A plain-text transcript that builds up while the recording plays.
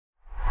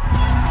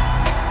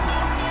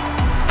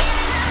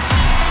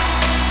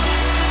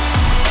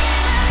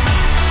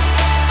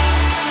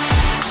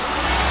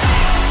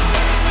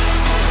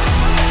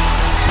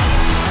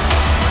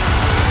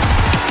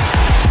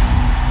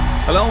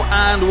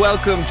And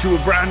welcome to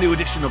a brand new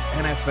edition of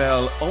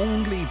NFL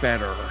Only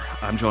Better.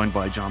 I'm joined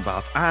by John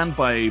Bath and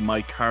by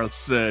Mike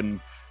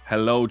Carlson.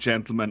 Hello,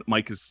 gentlemen.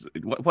 Mike is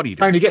what are you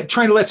doing?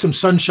 Trying to let some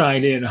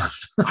sunshine in.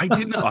 I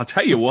didn't. I'll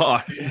tell you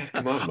what. Yeah,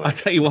 come on, Mike. I'll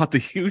tell you what.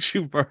 The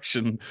YouTube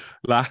version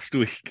last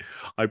week,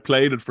 I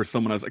played it for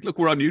someone. I was like, "Look,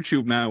 we're on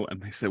YouTube now,"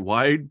 and they said,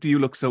 "Why do you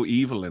look so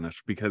evil in it?"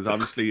 Because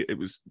obviously it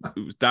was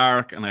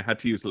dark, and I had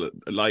to use a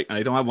light. And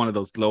I don't have one of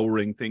those glow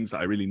ring things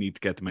that I really need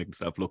to get to make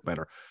myself look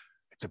better.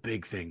 It's a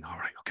big thing. All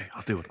right, okay,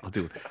 I'll do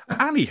it.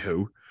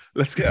 Anywho,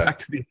 let's get back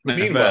to the NFL.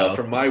 Meanwhile,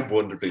 from my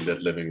wonderfully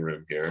lit living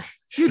room here.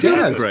 You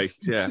did great,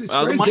 yeah.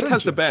 Mike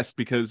has good. the best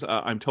because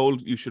I'm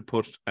told you should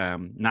put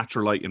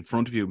natural light in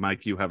front of you.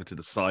 Mike, you have it to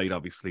the side,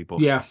 obviously,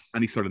 but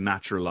any sort of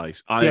natural light.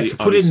 To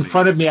put it in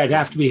front of me, I'd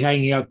have to be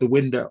hanging out the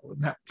window.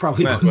 That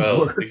probably wouldn't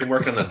work. We can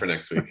work on that for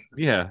next week.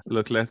 Yeah,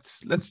 look,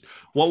 let's.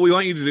 What we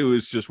want you to do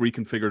is just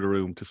reconfigure the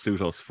room to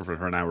suit us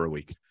for an hour a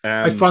week.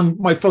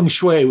 My feng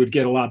shui would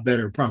get a lot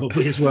better,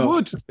 probably as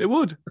well. It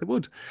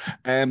would.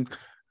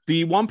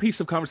 The one piece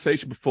of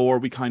conversation before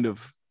we kind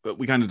of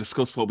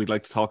discuss what we'd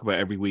like to talk about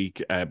every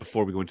week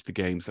before we go into the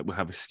games that will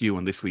have a skew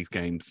on this week's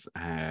games.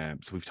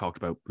 So we've talked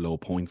about low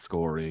point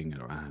scoring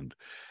and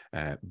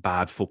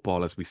bad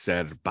football, as we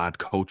said, bad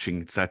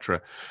coaching,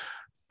 etc.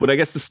 But I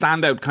guess the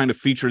standout kind of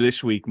feature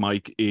this week,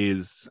 Mike,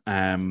 is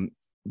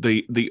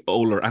the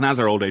older, and as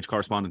our old age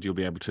correspondent, you'll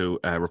be able to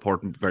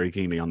report very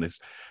keenly on this.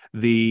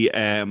 The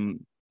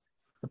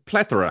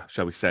plethora,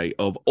 shall we say,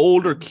 of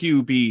older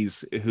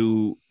QBs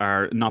who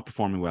are not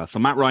performing well. So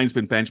Matt Ryan's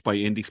been benched by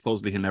Indy.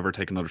 Supposedly he'll never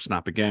take another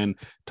snap again.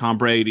 Tom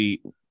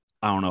Brady,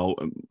 I don't know,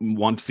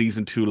 one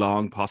season too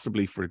long,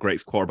 possibly for the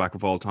greatest quarterback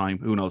of all time.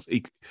 Who knows?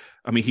 He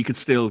could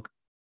still,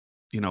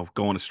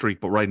 go on a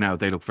streak, but right now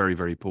they look very,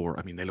 very poor.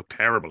 I mean, they look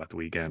terrible at the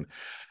weekend.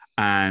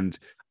 And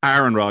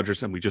Aaron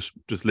Rodgers, and we just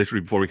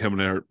literally before we came in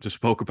there, just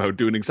spoke about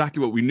doing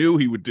exactly what we knew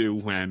he would do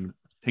when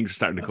things are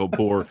starting to go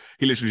poor.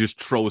 He literally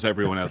just throws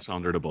everyone else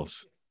under the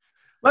bus.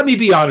 Let me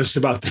be honest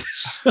about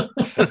this.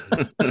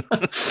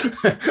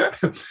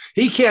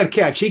 He can't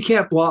catch. He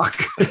can't block.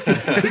 He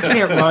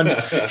can't run.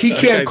 He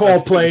can't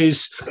call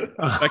plays.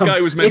 That guy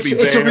was meant to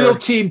be It's a real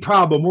team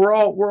problem. We're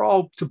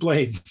all to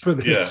blame for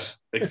this.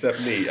 Yeah,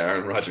 except me,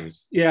 Aaron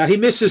Rodgers. Yeah, he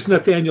misses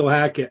Nathaniel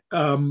Hackett.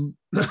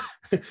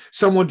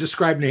 Someone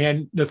described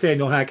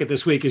Nathaniel Hackett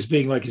this week as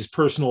being like his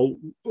personal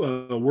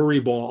worry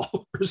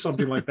ball or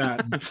something like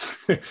that.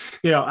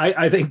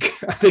 I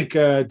think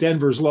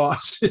Denver's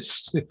loss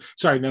is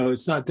sorry, no,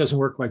 it's not. It doesn't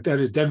work like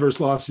that. Denver's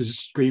loss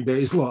is Green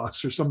Bay's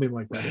loss or something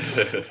like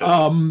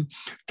that.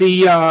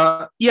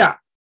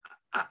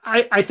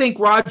 I think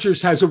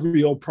Rodgers has a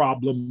real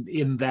problem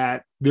in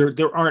that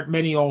there aren't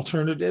many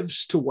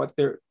alternatives to what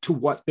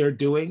they're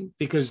doing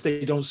because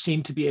they don't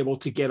seem to be able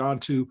to get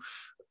onto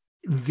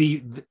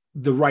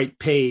the right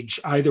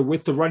page either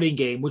with the running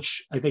game,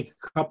 which I think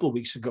a couple of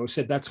weeks ago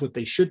said that's what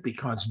they should be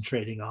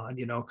concentrating on,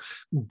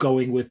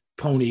 going with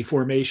pony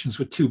formations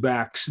with two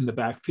backs in the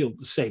backfield at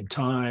the same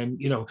time,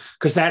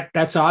 because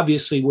that's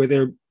obviously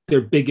where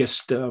their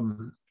biggest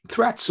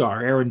threats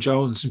are, Aaron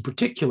Jones in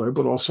particular,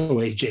 but also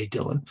AJ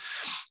Dillon.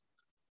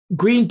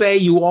 Tampa Bay,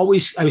 you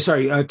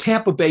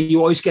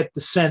always get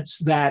the sense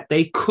that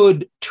they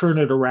could turn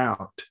it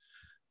around,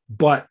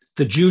 but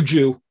the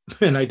juju,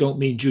 and I don't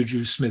mean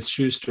Juju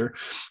Smith-Schuster,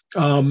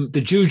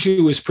 the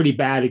juju is pretty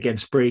bad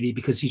against Brady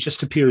because he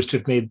just appears to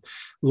have made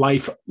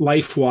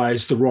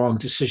life-wise the wrong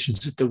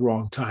decisions at the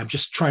wrong time,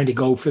 just trying to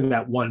go for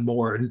that one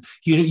more. And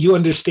you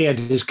understand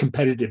his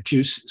competitive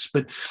juices,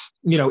 but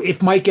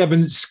if Mike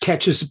Evans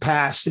catches a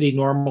pass that he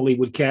normally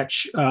would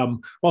catch,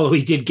 although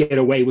he did get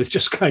away with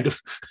just kind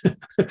of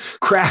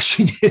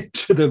crashing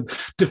into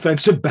the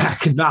defensive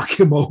back and knock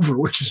him over,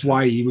 which is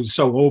why he was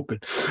so open.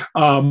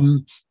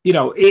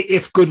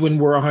 If Goodwin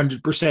were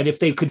 100%, if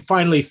they could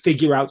finally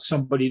figure out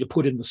somebody to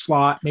put in the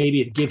slot,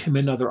 maybe to give him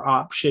another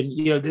option,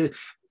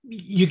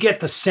 you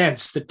get the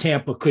sense that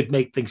Tampa could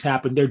make things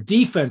happen. Their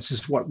defense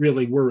is what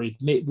really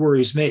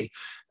worries me.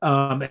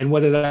 And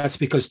whether that's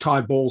because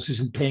Todd Bowles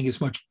isn't paying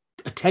as much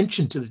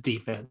attention to the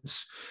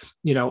defense,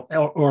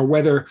 or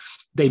whether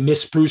they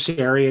miss Bruce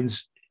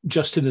Arians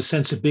just in the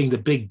sense of being the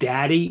big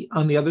daddy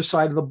on the other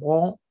side of the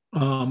ball.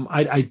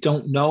 I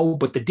don't know,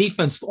 but the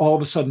defense all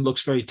of a sudden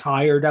looks very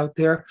tired out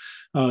there.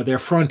 Their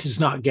front is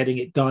not getting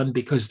it done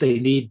because they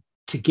need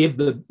to give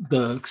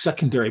the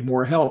secondary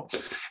more help.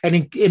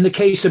 And in the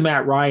case of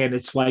Matt Ryan,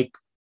 it's like,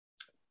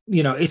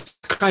 it's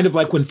kind of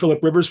like when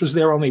Phillip Rivers was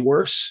there, only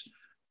worse.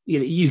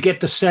 You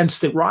get the sense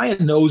that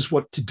Ryan knows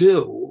what to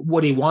do,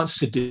 what he wants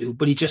to do,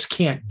 but he just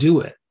can't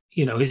do it.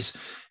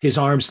 His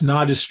arm's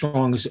not as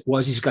strong as it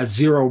was. He's got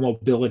zero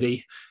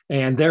mobility,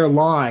 and their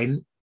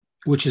line,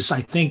 which is,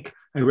 I think,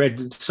 I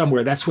read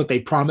somewhere that's what they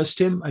promised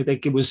him. I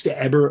think it was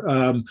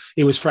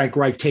it was Frank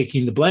Reich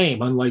taking the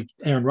blame, unlike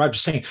Aaron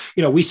Rodgers saying,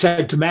 we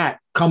said to Matt,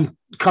 come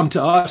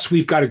to us.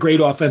 We've got a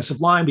great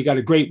offensive line. We got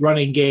a great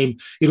running game.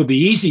 It'll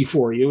be easy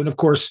for you. And of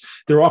course,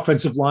 their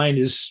offensive line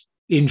is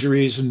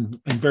injuries and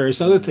various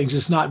other things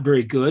is not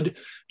very good.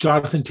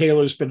 Jonathan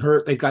Taylor's been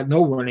hurt. They've got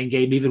no running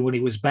game even when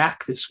he was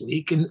back this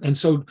week. And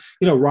so,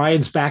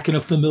 Ryan's back in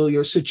a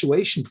familiar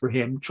situation for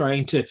him,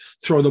 trying to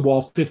throw the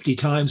ball 50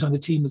 times on a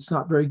team that's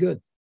not very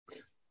good.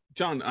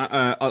 John,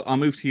 I'll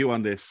move to you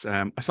on this.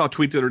 I saw a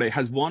tweet the other day.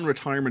 Has one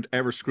retirement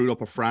ever screwed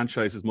up a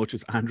franchise as much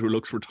as Andrew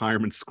Luck's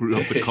retirement screwed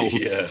up the Colts?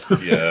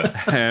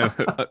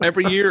 yeah.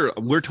 Every year,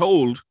 we're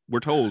told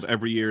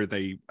every year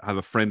they have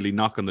a friendly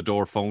knock on the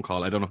door phone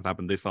call. I don't know if it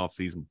happened this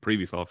offseason,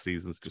 previous off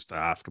seasons, just to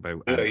ask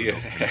about.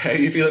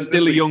 You feel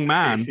still a young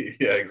man.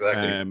 Yeah,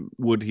 exactly.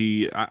 Would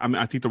he?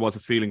 I think there was a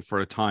feeling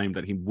for a time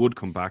that he would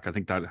come back. I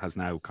think that has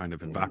now kind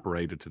of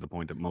evaporated to the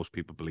point that most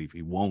people believe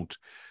he won't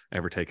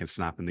ever take a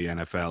snap in the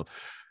NFL.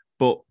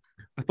 But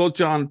I suppose,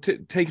 John,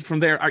 take it from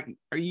there.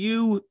 Are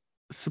you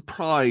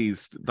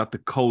surprised that the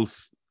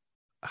Colts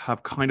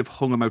have kind of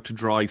hung him out to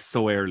dry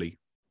so early?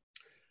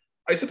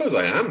 I suppose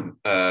I am.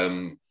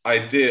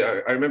 I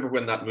remember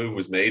when that move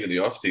was made in the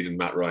offseason,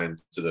 Matt Ryan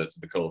to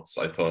the Colts.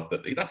 I thought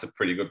that that's a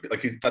pretty good,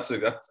 that's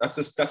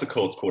a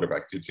Colts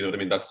quarterback. Do you know what I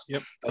mean? That's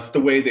the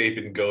way they've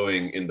been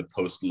going in the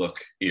post Luck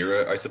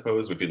era, I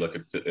suppose. If you look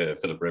at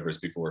Philip Rivers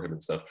before him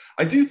and stuff,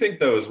 I do think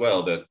though as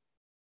well that.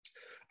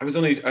 I was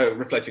only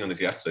reflecting on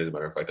this yesterday, as a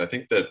matter of fact. I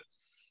think that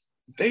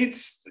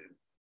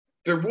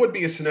there would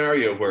be a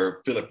scenario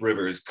where Philip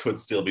Rivers could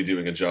still be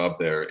doing a job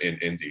there in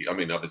Indy. I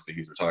mean, obviously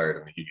he's retired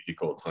and he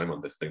called time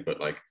on this thing,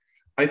 but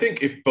I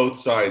think if both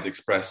sides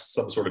express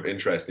some sort of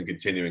interest in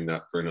continuing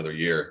that for another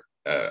year,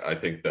 I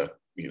think that,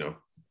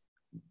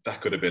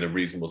 that could have been a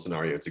reasonable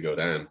scenario to go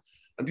down.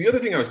 And the other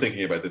thing I was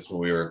thinking about this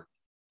when we were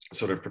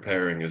sort of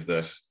preparing is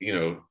that,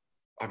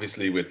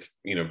 obviously with,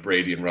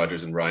 Brady and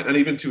Rodgers and Ryan, and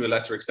even to a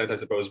lesser extent, I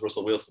suppose,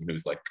 Russell Wilson,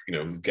 who's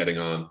who's getting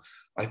on.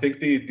 I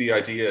think the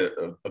idea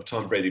of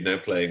Tom Brady now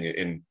playing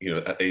in,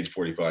 at age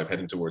 45,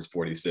 heading towards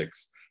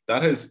 46,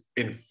 that has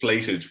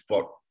inflated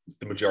what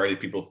the majority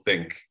of people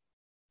think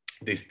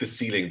the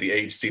ceiling, the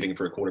age ceiling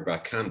for a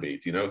quarterback can be.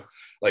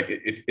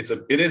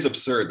 It is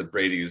absurd that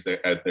Brady is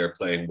out there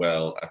playing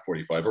well at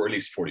 45, or at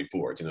least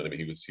 44. Do you know what I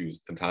mean? He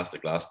was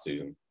fantastic last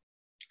season.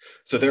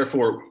 So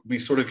therefore, we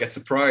sort of get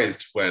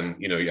surprised when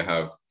you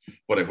have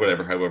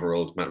however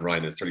old Matt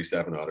Ryan is,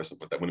 37 odd or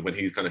something like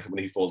that. When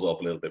he falls off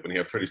a little bit, when you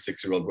have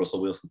 36-year-old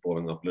Russell Wilson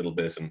falling off a little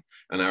bit, and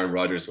Aaron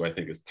Rodgers, who I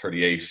think is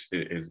 38,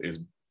 is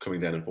coming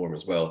down in form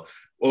as well.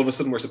 All of a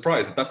sudden, we're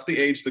surprised that that's the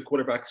age the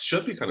quarterbacks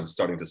should be kind of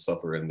starting to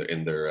suffer in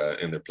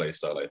their play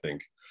style. I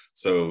think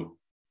so.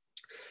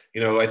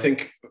 I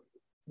think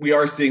we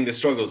are seeing the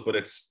struggles, but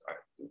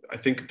I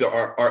think there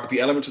are the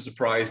element of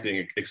surprise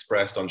being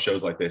expressed on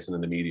shows like this and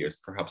in the media is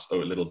perhaps a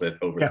little bit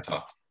over the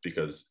top,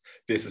 because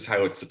this is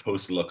how it's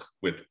supposed to look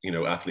with,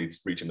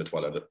 athletes reaching the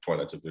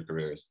twilights of their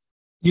careers.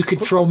 You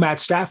could throw Matt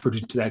Stafford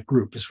into that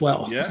group as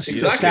well. Yeah,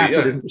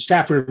 exactly.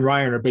 Stafford and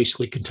Ryan are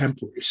basically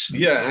contemporaries.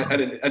 Yeah,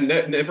 and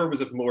never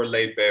was it more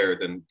laid bare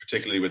than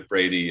particularly with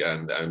Brady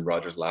and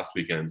Rodgers last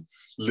weekend,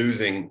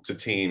 losing to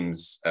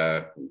teams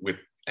with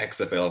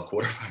XFL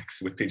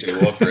quarterbacks, with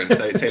PJ Walker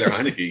and Taylor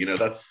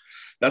Heineke.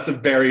 That's a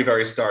very,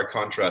 very stark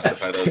contrast of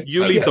how those.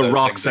 You leave the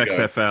Rocks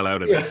XFL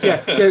out of this.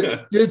 Yeah.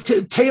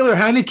 Taylor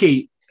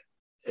Heineke.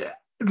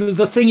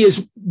 The thing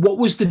is,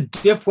 what's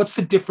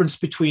the difference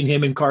between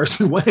him and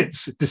Carson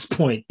Wentz at this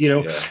point?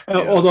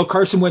 Although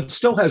Carson Wentz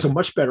still has a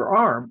much better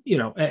arm,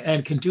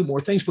 and can do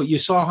more things. But you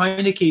saw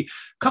Heineke a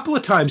couple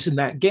of times in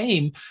that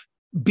game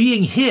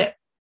being hit,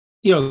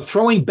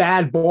 throwing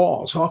bad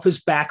balls off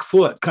his back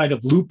foot, kind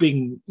of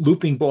looping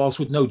balls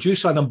with no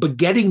juice on them, but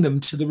getting them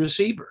to the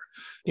receiver.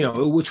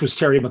 Which was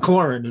Terry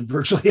McLaurin in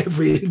virtually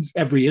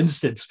every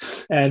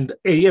instance. And,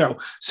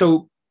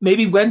 so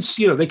maybe Wentz,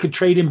 they could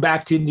trade him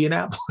back to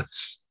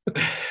Indianapolis.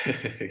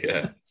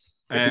 Yeah.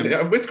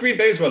 With Green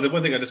Bay as well, the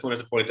one thing I just wanted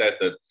to point out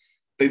that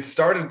they'd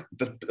started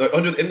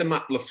in the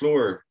Matt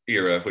LaFleur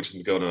era, which has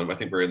been going on. I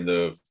think we're in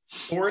the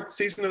 4th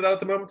season of that at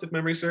the moment, if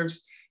memory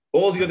serves.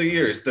 All the other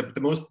years,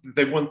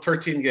 they've won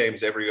 13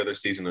 games every other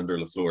season under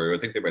LaFleur. I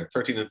think they went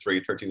 13-3,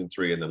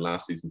 13-3, and then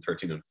last season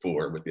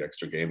 13-4 with the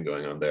extra game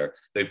going on there.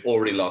 They've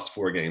already lost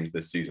 4 games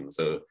this season.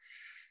 So,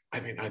 I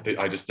mean,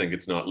 I just think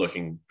it's not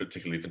looking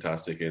particularly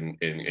fantastic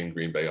in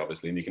Green Bay,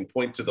 obviously. And you can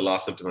point to the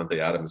loss of Davante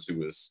Adams, who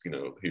was,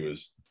 he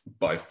was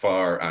by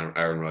far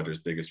Aaron Rodgers'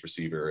 biggest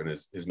receiver and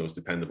his most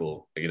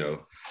dependable,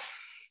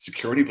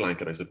 security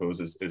blanket, I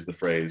suppose is the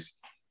phrase.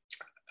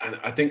 And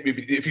I think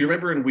maybe if you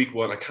remember in week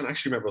 1, I can't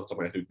actually remember off the top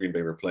of my head who Green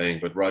Bay were playing,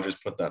 but Rodgers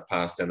put that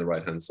pass down the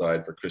right-hand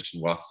side for Christian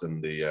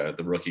Watson, the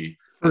rookie.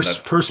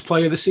 First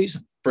play of the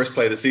season. First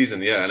play of the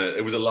season, yeah. And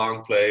it was a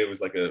long play. It was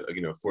like a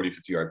 40,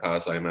 50-yard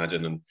pass, I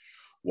imagine. And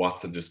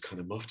Watson just kind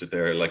of muffed it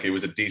there. Like, it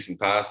was a decent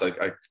pass. I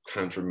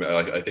can't remember.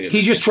 I think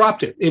he just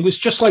dropped it. It was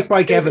just like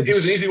Mike Evans. It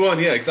was an easy one.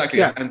 Yeah, exactly.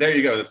 Yeah. And there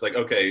you go. And it's like,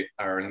 okay,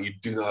 Aaron, you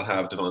do not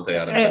have Davante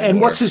Adams.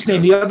 And what's his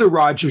name? The other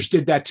Rodgers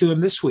did that to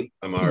him this week.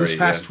 This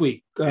past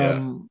week.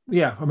 Same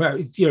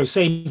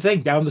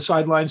thing down the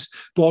sidelines.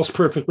 Ball's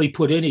perfectly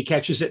put in. He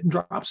catches it and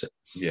drops it.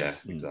 Yeah,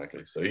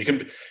 exactly. So you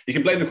can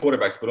blame the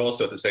quarterbacks, but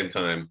also at the same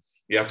time,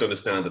 you have to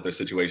understand that their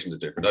situations are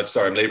different. I'm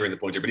sorry, I'm laboring the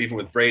point here, but even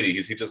with Brady,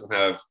 he doesn't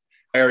have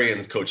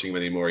Arians coaching him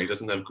anymore. He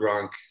doesn't have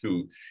Gronk,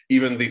 who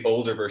even the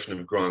older version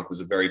of Gronk was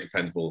a very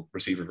dependable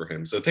receiver for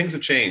him. So things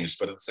have changed,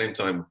 but at the same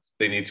time,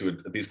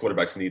 these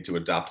quarterbacks need to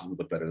adapt a little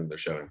bit better than they're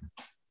showing.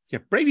 Yeah,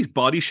 Brady's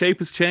body shape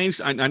has changed.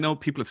 I know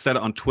people have said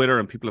it on Twitter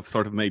and people have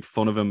sort of made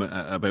fun of him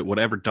about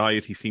whatever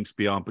diet he seems to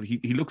be on, but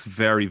he looks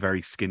very,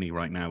 very skinny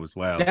right now as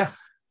well. Yeah.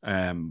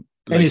 And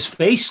his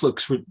face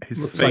looks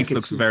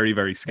very,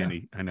 very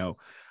skinny. Yeah.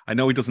 I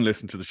know he doesn't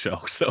listen to the show,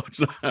 so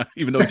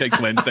even though he takes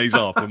Wednesdays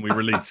off when we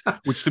release,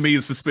 which to me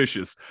is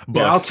suspicious. But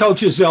yeah, I'll tell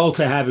Giselle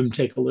to have him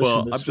take a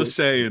listen. Well, I'm just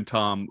saying,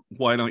 Tom,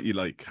 why don't you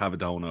have a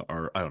donut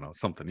or I don't know,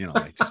 something,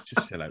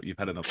 just chill out. You've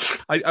had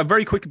enough. I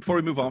very quickly before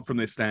we move on from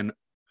this, then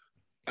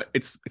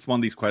it's one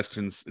of these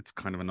questions. It's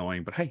kind of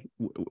annoying, but hey,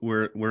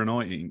 we're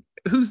annoying.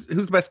 Who's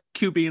the best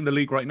QB in the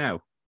league right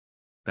now?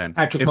 Then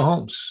Patrick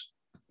Mahomes.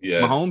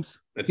 Yeah, Mahomes.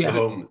 It's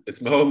Mahomes. It's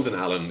Mahomes and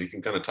Allen. You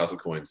can kind of toss a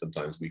coin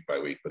sometimes week by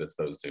week, but it's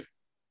those two.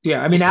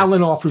 Yeah, I mean,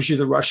 Allen offers you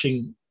the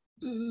rushing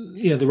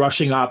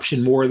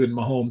option more than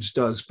Mahomes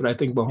does, but I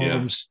think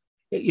Mahomes,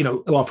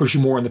 offers you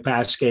more in the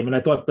pass game. And I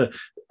thought that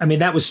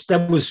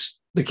was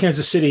the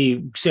Kansas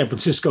City San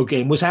Francisco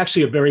game was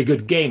actually a very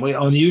good game,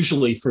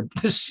 unusually for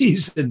this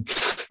season.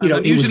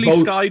 Usually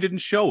Sky didn't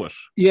show it.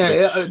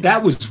 Yeah,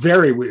 that was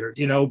very weird,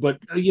 but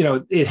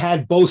it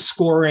had both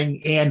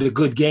scoring and a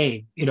good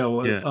game,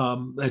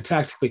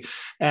 tactically.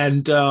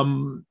 And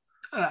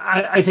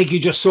I think you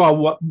just saw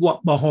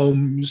what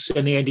Mahomes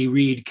and Andy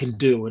Reid can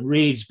do. And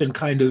Reid's been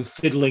kind of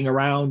fiddling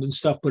around and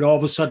stuff, but all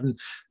of a sudden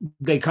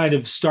they kind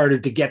of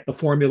started to get the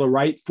formula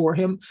right for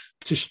him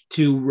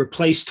to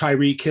replace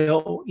Tyreek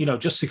Hill.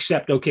 Just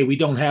accept, okay, we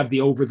don't have the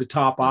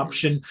over-the-top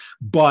option,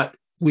 but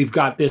we've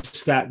got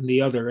this, that, and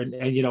the other. And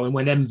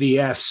when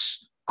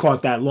MVS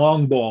caught that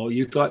long ball,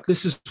 you thought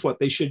this is what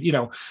they should,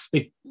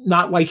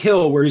 not like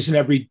Hill where he's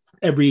in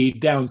every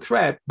down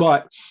threat,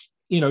 but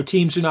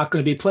teams are not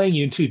going to be playing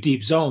you in two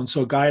deep zones.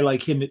 So a guy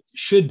like him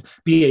should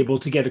be able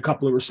to get a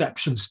couple of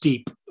receptions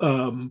deep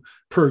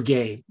per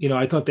game.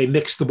 I thought they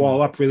mixed the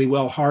ball up really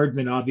well.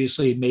 Hardman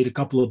obviously made a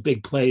couple of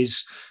big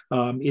plays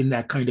in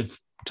that kind of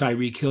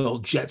Tyreek Hill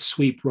jet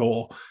sweep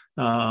role.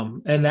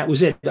 And that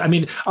was it. I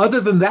mean,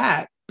 other than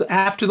that,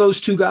 after those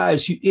two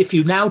guys, if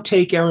you now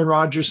take Aaron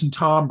Rodgers and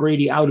Tom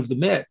Brady out of the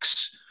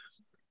mix,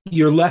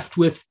 you're left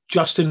with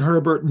Justin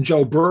Herbert and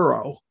Joe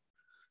Burrow.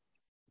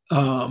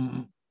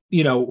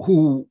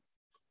 Who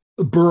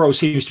Burrow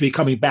seems to be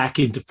coming back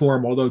into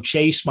form, although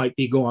Chase might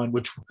be gone,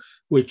 which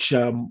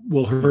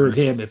will hurt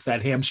him if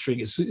that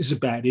hamstring is a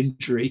bad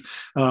injury.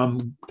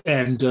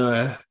 And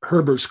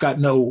Herbert's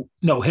got no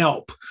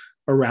help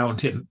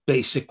around him,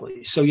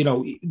 basically.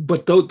 So,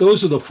 but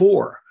those are the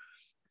four.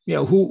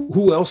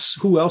 Who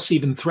else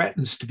even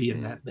threatens to be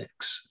in that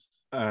mix?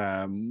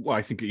 Well,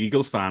 I think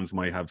Eagles fans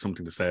might have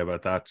something to say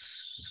about that,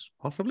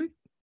 possibly.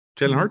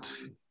 Jalen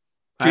Hurts,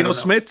 Geno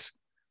Smith.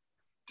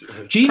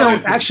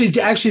 Geno, actually,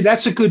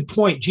 that's a good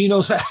point. Geno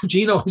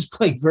is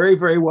playing very,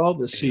 very well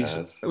this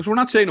season. We're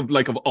not saying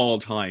of all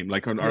time,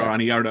 or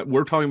any other.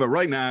 We're talking about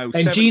right now.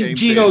 And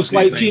Geno's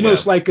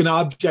like an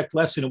object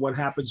lesson of what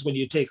happens when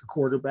you take a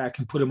quarterback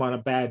and put him on a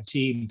bad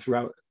team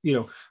throughout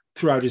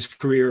his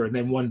career, and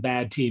then one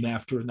bad team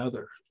after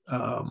another.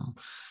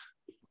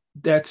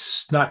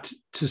 That's not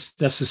to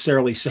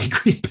necessarily say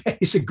Green Bay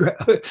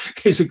Seattle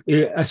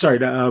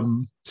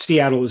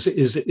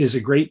is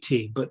a great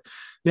team, but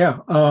yeah,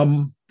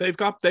 they've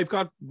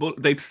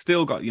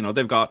still got,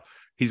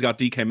 he's got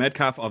DK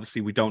Metcalf. Obviously,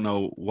 we don't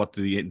know what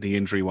the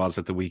injury was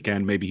at the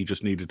weekend. Maybe he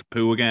just needed to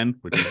poo again,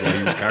 which is why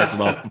he was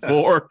carted off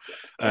before.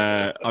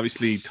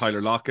 Obviously,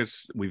 Tyler Lockett,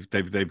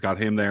 they've got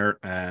him there.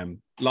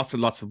 Lots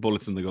and lots of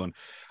bullets in the gun.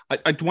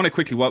 I want to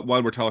quickly,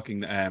 while we're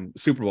talking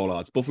Super Bowl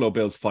odds, Buffalo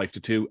Bills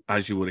 5-2,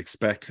 as you would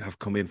expect, have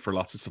come in for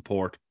lots of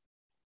support.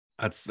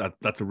 That's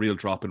a real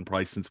drop in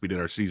price since we did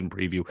our season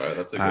preview.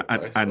 That's a good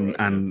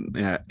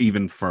price.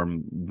 Even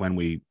from when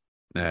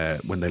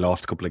they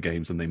lost a couple of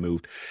games and they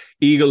moved.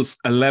 Eagles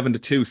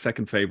 11-2,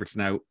 second favorites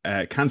now.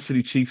 Kansas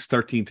City Chiefs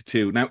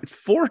 13-2. Now it's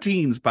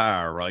 14's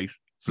bar, right?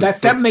 So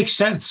that makes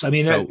sense. I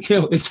mean,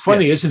 it's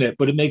funny, isn't it?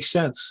 But it makes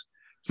sense.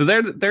 So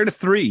they're the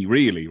three,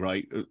 really,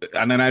 right?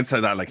 And then outside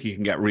that, he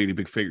can get really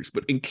big figures.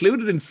 But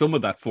included in some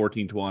of that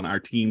 14-1 are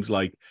teams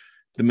like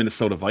the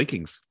Minnesota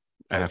Vikings,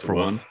 for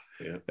one.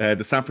 Yeah.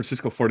 The San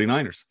Francisco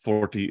 49ers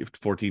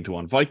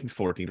 14-1, Vikings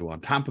 14-1,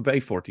 Tampa Bay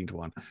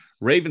 14-1,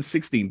 Ravens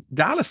 16,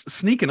 Dallas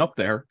sneaking up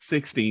there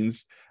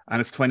 16s, and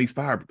it's 20s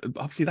bar.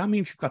 Obviously, that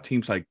means you've got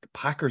teams like the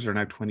Packers are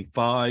now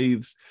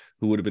 25s,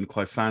 who would have been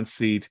quite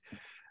fancied.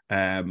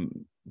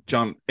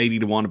 John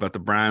 80-1 about the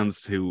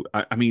Browns, who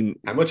I mean,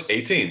 how much?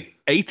 18.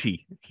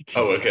 80.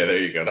 Oh, okay, there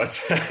you go. That's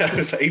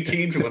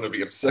 18-1 would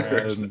be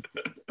absurd.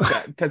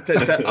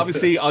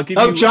 Obviously, I'll give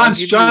you. Oh,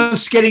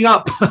 John's getting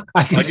up.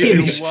 I can see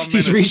him.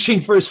 He's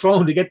reaching for his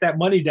phone to get that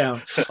money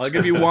down. I'll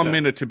give you 1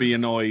 minute to be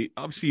annoyed.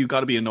 Obviously, you've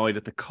got to be annoyed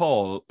at the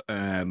call.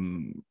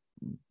 It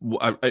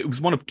was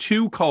one of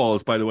two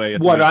calls, by the way.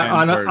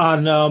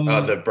 On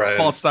the Browns.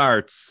 False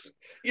starts.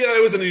 Yeah,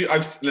 it was a new.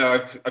 I've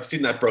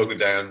seen that broken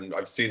down.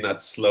 I've seen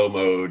that slow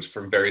mode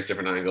from various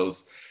different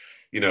angles.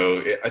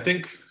 I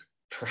think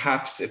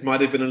perhaps it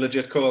might have been a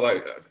legit call.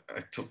 Well,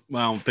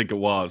 I don't think it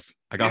was.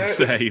 I gotta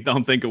Yeah, say,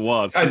 don't think it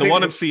was. I And the think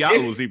one in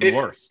Seattle was even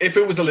worse. If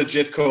it was a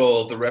legit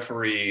call, the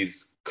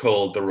referees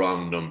called the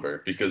wrong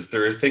number, because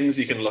there are things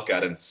you can look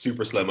at in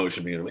super slow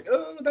motion being like,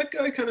 oh, that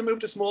guy kind of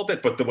moved a small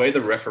bit. But the way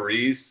the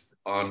referees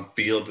on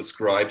field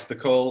described the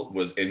call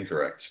was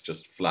incorrect,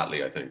 just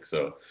flatly, I think.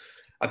 So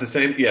at the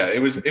same, yeah, it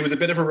was a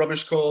bit of a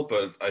rubbish call,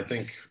 but I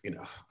think,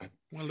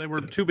 Well, they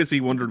were too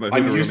busy wondering about who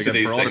I'm they were going used to to get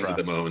these for things at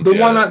the autographs.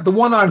 moment. The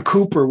one on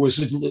Cooper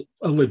was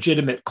a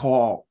legitimate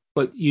call,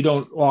 but you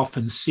don't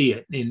often see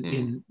it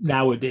in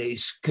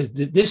nowadays, because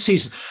this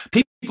season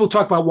people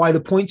talk about why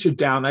the points are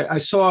down. I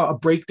saw a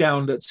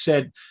breakdown that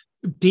said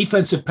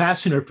defensive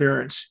pass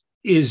interference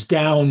is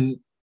down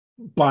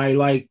by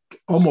like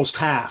almost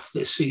half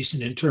this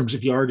season in terms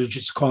of yardage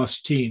it's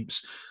cost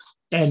teams,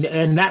 and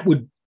that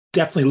would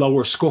definitely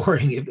lower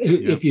scoring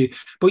if you.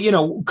 But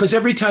because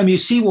every time you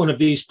see one of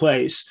these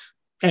plays,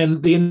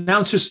 and the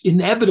announcers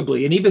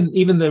inevitably, and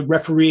even the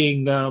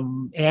refereeing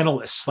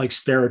analysts like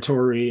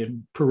Sparatori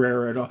and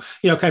Pereira and all,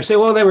 kind of say,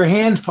 well, they were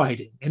hand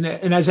fighting. And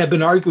as I've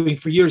been arguing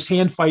for years,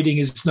 hand fighting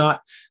is not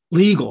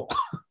legal.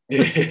 And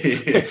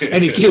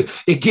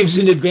it gives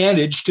an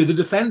advantage to the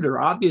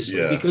defender,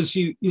 obviously, because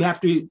you have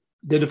to,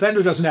 the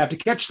defender doesn't have to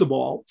catch the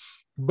ball,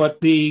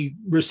 but the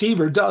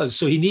receiver does.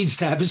 So he needs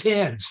to have his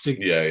hands to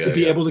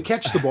be able to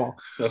catch the ball.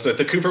 That's it.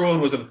 The Cooper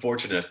one was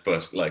unfortunate,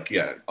 but I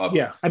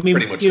mean,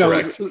 pretty much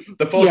correct.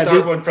 The false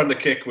start one from the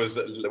kick was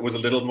a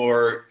little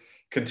more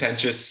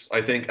contentious,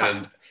 I think.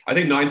 And I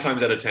think 9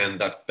 times out of 10,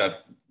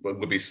 that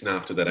would be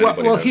snapped to that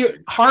anybody. Well,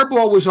 here,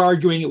 Harbaugh was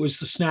arguing it was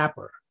the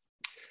snapper.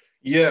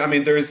 Yeah, I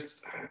mean,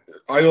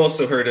 I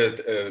also heard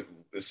a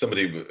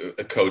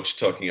coach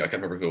talking, I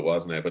can't remember who it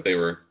was now, but they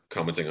were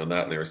commenting on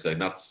that, and they were saying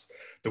that's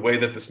the way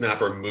that the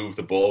snapper moved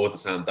the ball with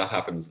his hand. That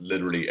happens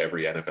literally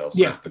every NFL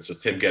snap. Yeah. It's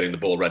just him getting the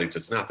ball ready to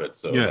snap it.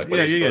 So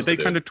they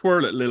kind of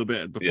twirl it a little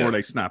bit before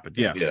they snap it.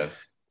 Yeah.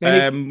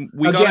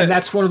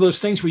 That's one of those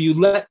things where you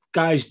let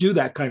guys do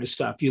that kind of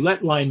stuff. You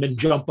let linemen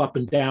jump up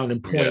and down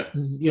and point,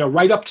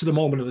 right up to the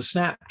moment of the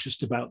snap.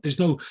 Just about. There's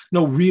no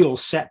real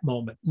set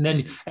moment,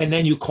 and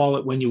then you call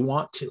it when you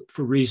want to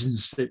for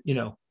reasons that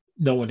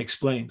no one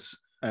explains.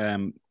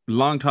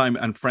 Long time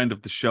and friend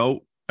of the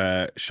show,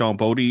 Sean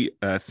Bodie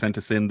sent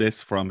us in this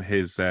from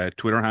his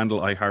Twitter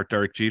handle, I Heart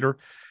Derek Jeter.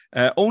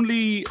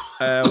 Only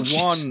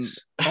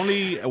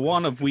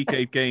one of week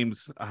 8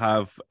 games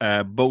have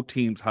both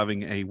teams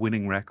having a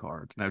winning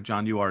record. Now,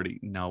 John, you already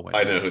know it.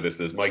 I know who this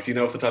is. Mike, do you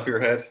know off the top of your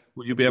head?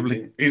 Will you be able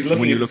to? He's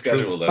looking at the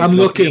schedule, though. I'm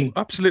looking.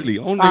 Absolutely.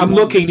 I'm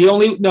looking. The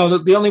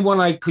only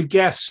one I could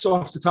guess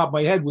off the top of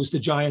my head was the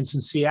Giants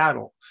in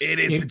Seattle. It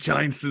is the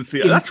Giants in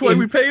Seattle. That's why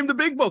we pay him the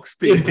big bucks,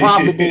 Pete.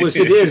 Improbable as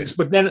it is,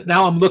 but then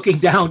now I'm looking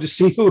down to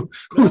see who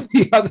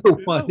the other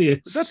one is.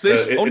 That's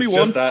it. Only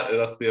one.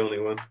 That's the only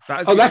one.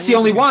 That's the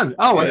only one.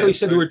 Oh, I thought you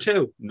said there were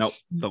 2. No,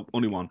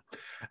 only one.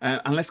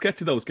 And let's get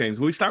to those games.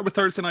 We start with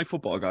Thursday Night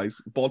Football,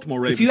 guys. Baltimore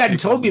Ravens. If you hadn't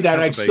told me that,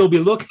 I'd still be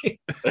looking.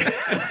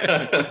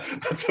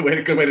 That's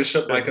a good way to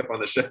shut Mike up on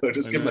the show.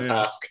 Just give him a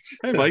task.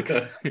 Hey, Mike.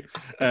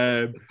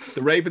 The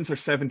Ravens are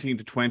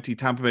 17-20.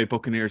 Tampa Bay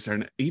Buccaneers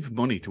are even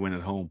money to win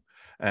at home.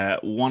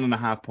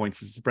 1.5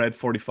 points is the spread.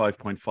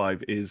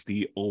 45.5 is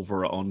the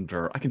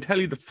over/under. I can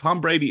tell you that Tom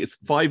Brady is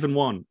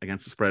 5-1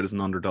 against the spread as an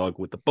underdog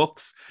with the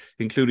Bucs,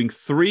 including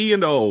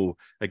 3-0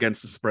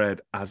 against the spread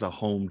as a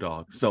home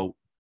dog. So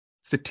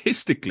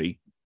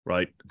statistically,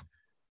 right,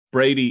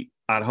 Brady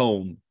at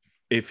home,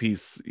 if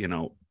he's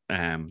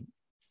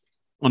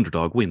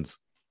underdog, wins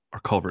or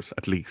covers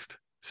at least.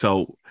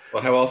 So,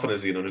 well, how often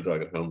is he an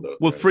underdog at home though?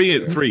 Well,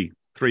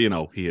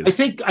 3-0 he is.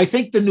 I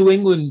think the New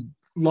England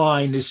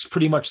line is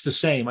pretty much the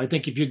same. I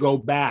think if you go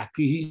back,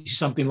 he's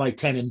something like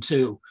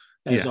 10-2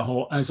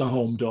 as a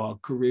home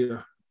dog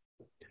career.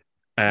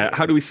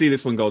 How do we see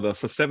this one go though?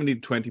 So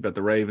 70-20 about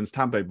the Ravens.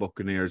 Tampa Bay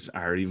Buccaneers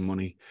are even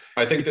money.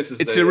 I think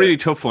it's a really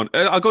tough one.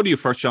 I'll go to you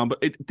first, Sean, but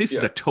this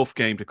is a tough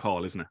game to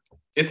call, isn't it?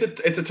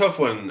 It's a tough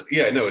one.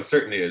 Yeah, no, it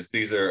certainly is.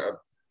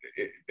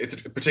 It's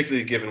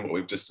particularly given what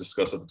we've just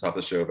discussed at the top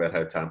of the show about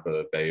how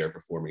Tampa Bay are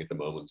performing at the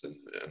moment and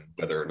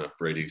whether or not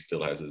Brady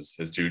still has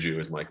his juju,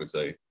 as Mike would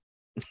say.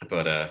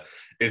 But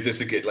is this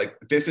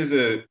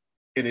an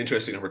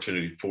interesting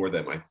opportunity for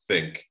them, I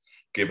think,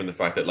 given the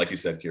fact that, like you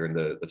said, Kieran,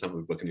 the Tampa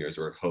Bay Buccaneers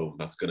are at home.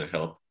 That's going to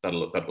help. That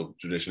will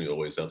traditionally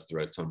always helps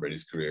throughout Tom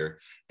Brady's career.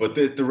 But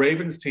the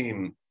Ravens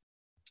team,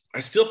 I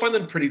still find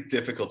them pretty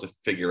difficult to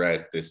figure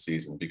out this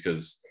season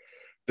because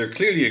they're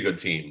clearly a good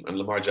team, and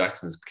Lamar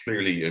Jackson is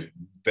clearly a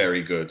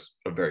very,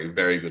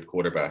 very good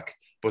quarterback.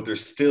 But they're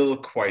still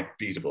quite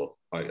beatable.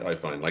 I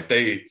find like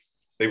they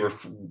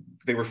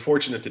were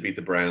fortunate to beat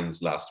the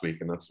Browns last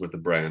week, and that's with the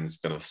Browns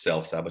kind of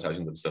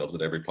self-sabotaging themselves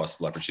at every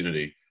possible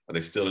opportunity. And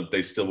they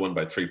still won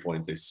by 3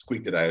 points. They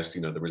squeaked it out.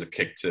 There was a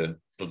kick to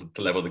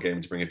level the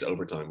game to bring it to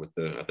overtime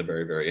at the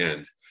very, very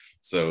end.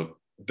 So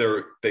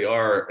they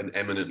are an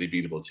eminently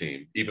beatable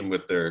team, even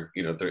with their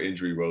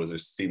injury woes are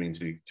seeming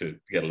to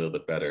get a little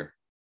bit better.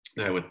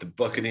 Now with the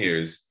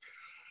Buccaneers,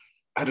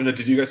 I don't know.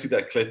 Did you guys see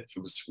that clip? It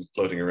was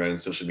floating around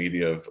social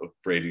media of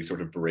Brady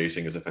sort of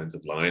berating his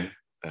offensive line.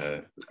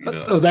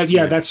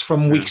 That's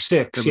from week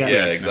 6.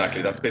 Yeah,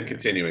 exactly. That's been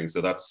continuing.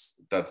 So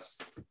that's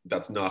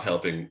not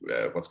helping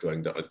what's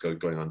going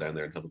on down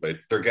there in Tampa Bay.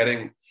 They're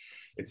getting.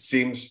 It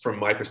seems, from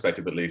my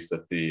perspective at least,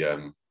 that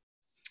the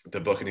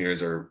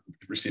Buccaneers are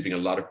receiving a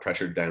lot of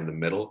pressure down the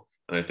middle,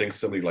 and I think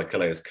somebody like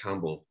Calais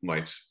Campbell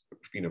might,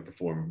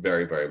 perform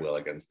very, very well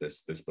against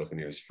this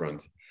Buccaneers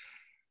front.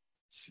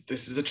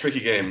 This is a tricky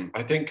game.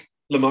 I think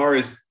Lamar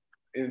is,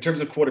 in terms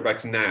of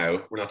quarterbacks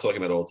now, we're not talking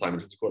about all time. In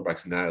terms of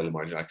quarterbacks now,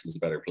 Lamar Jackson is a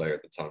better player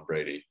than Tom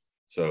Brady.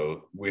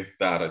 So with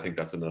that, I think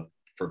that's enough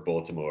for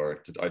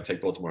Baltimore. I'd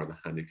take Baltimore on the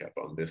handicap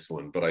on this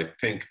one. But I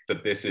think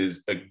that this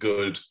is a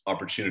good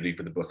opportunity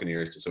for the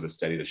Buccaneers to sort of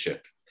steady the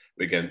ship.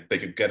 Again, they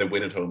could get a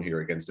win at home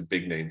here against a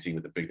big name team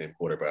with a big name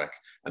quarterback.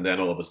 And then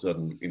all of a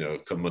sudden,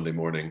 come Monday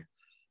morning,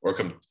 or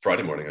come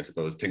Friday morning, I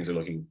suppose, things are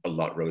looking a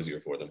lot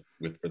rosier for them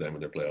in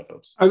their playoff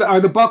hopes.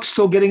 Are the Bucs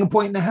still getting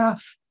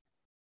 1.5?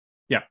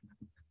 Yeah.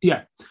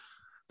 Yeah.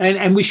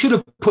 And we should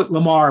have put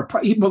Lamar.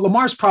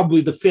 Lamar's probably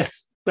the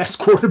 5th best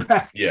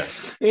quarterback. Yeah.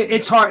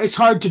 It's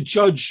hard to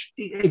judge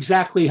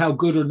exactly how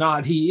good or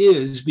not he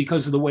is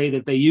because of the way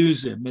that they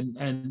use him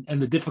and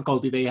the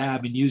difficulty they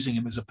have in using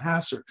him as a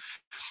passer.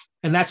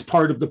 And that's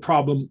part of the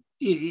problem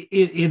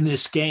in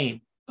this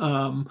game.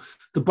 The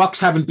Bucs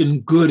haven't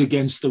been good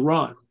against the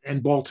run,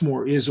 and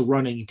Baltimore is a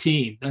running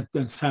team.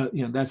 That's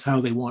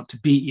how they want to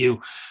beat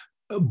you.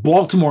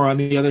 Baltimore, on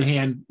the other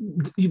hand,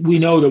 we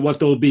know that what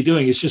they'll be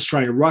doing is just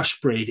trying to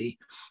rush Brady,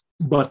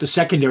 but the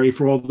secondary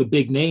for all the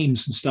big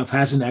names and stuff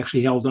hasn't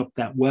actually held up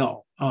that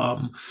well.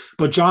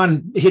 But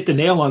John hit the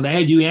nail on the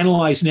head. You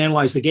analyze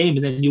the game,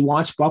 and then you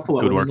watch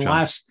Buffalo. Good work, in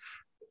John.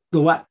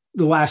 the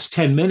last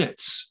 10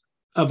 minutes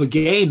of a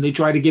game, they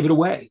try to give it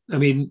away. I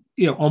mean,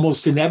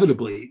 almost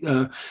inevitably.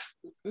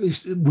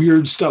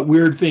 Weird stuff,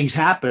 weird things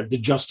happen. The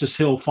Justice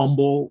Hill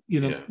fumble,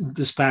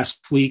 this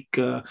past week.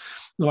 This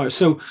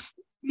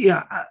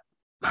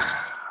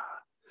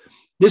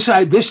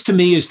to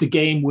me is the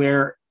game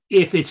where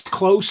if it's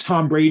close,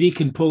 Tom Brady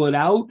can pull it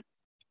out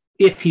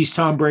if he's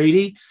Tom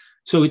Brady.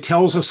 So it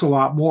tells us a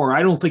lot more.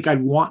 I don't think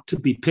I'd want to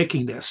be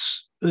picking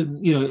this.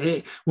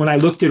 When I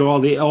looked at all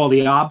the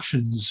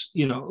options,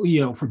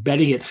 for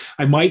betting it,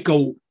 I might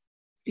go.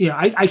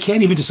 I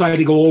can't even decide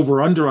to go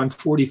over under on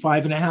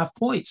 45.5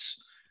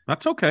 points.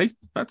 That's okay.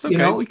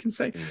 We can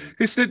say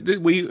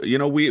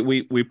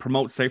we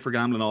promote safer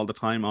gambling all the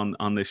time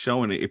on this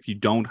show, and if you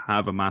don't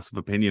have a massive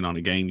opinion on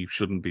a game, you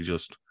shouldn't be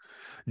just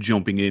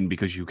jumping in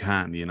because you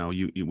can.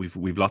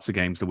 We've lots of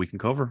games that we can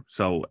cover.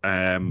 So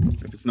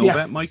if it's no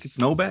bet, Mike, it's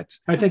no bet.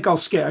 I think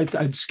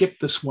I'd skip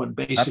this one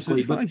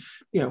basically, but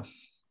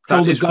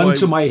hold a gun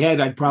to my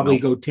head, I'd probably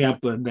go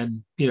Tampa, and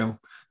then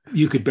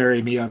you could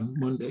bury me on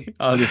Monday.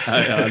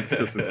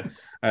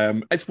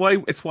 It's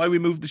why we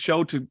moved the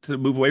show to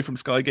move away from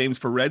Sky Games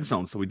for Red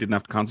Zone, so we didn't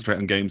have to concentrate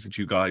on games that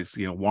you guys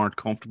weren't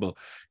comfortable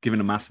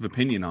giving a massive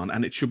opinion on.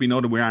 And it should be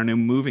noted we are now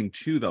moving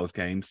to those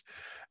games.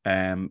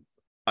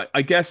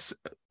 I guess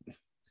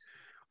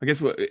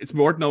it's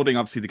worth noting,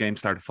 obviously, the game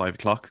started at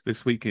 5:00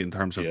 this week in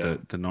terms of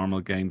the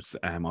normal games,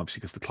 obviously,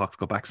 because the clocks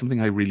go back, something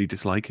I really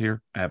dislike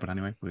here. But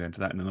anyway, we'll get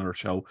into that in another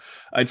show.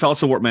 It's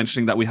also worth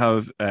mentioning that we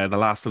have the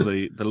last of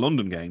the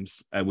London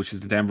games, which is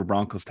the Denver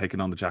Broncos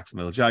taking on the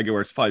Jacksonville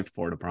Jaguars,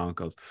 5-4 the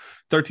Broncos,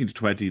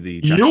 13-20 the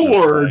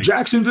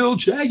Jacksonville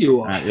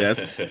Jaguars.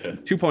 Yes,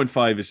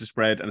 2.5 is the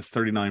spread, and it's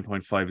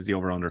 39.5 is the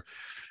over-under.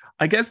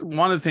 I guess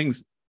one of the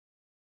things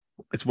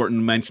it's worth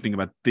mentioning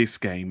about this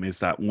game is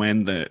that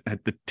when the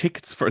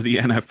tickets for the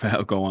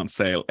NFL go on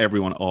sale,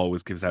 everyone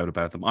always gives out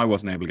about them. I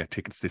wasn't able to get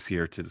tickets this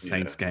year to the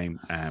Saints game.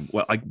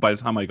 By the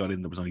time I got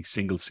in, there was only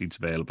single seats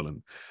available.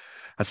 And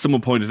as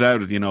someone pointed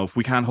out, if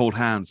we can't hold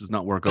hands, it's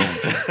not worth going.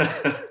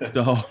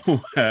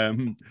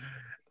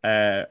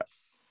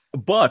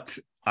 But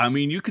I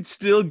mean, you could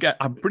still get.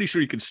 I'm pretty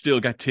sure you could still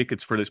get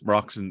tickets for this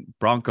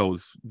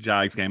Broncos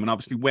Jags game, and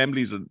obviously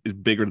Wembley is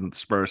bigger than the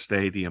Spurs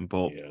Stadium,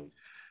 but. Yeah.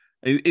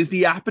 Is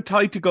the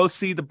appetite to go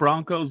see the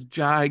Broncos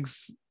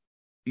Jags,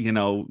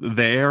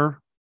 there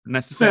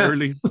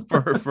necessarily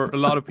for a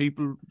lot of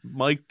people?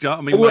 Mike, John,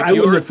 I mean, I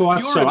wouldn't have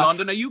thought so. You're in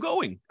London. Are you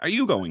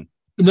going?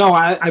 No,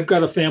 I've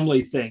got a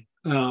family thing.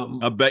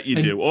 I bet you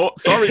do. Oh,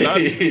 sorry,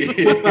 lads.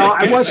 Well,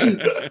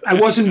 I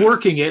wasn't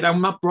working it. I'm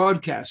not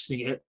broadcasting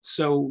it.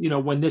 So,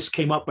 when this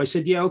came up, I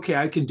said, yeah, okay,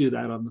 I can do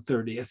that on the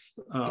 30th.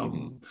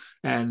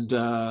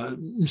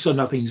 So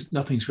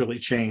nothing's really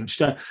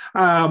changed.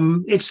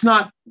 It's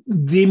not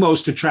the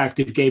most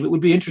attractive game. It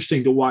would be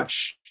interesting to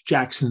watch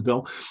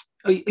Jacksonville.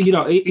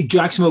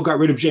 Jacksonville got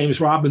rid of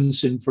James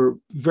Robinson for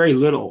very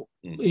little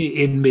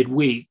in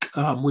midweek,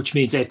 which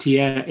means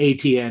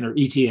ATN or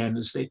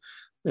ETN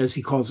as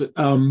he calls it,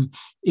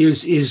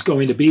 is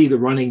going to be the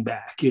running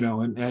back,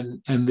 and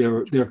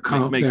they're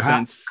confident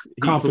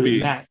in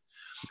that.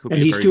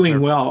 And he's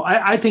doing well.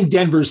 I think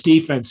Denver's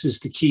defense is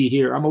the key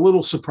here. I'm a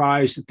little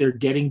surprised that they're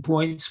getting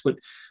points, but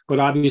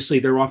obviously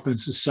their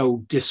offense is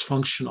so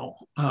dysfunctional.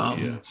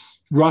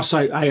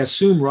 I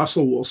assume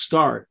Russell will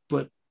start,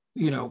 but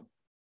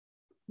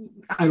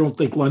I don't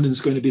think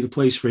London's going to be the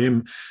place for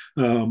him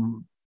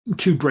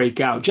to break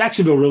out.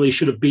 Jacksonville really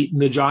should have beaten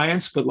the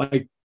Giants, but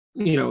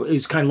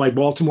it's kind of like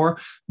Baltimore.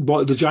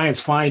 The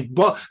Giants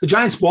the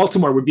Giants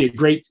Baltimore would be a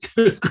great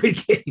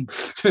great game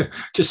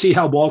to see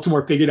how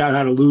Baltimore figured out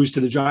how to lose to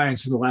the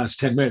Giants in the last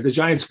 10 minutes. The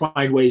Giants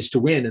find ways to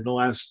win in the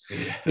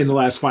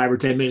last 5 or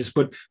 10 minutes,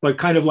 but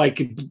kind of like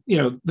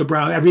the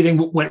Brown,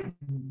 everything went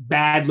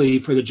badly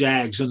for the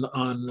Jags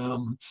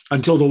on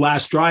until the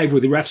last drive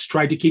where the refs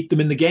tried to keep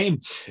them in the game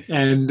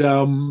and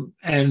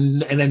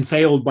then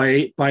failed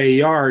by a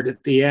yard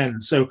at the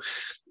end. So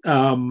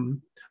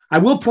I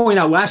will point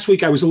out last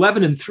week I was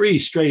 11-3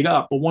 straight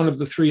up, but one of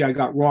the three I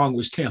got wrong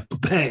was Tampa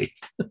Bay,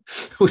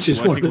 which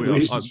is one of the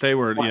reasons. They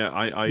were,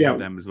 I had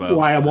them as well.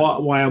 Why I'm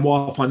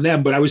off on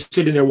them, but I was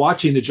sitting there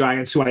watching the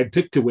Giants, who I had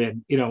picked to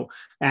win,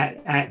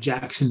 at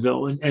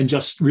Jacksonville, and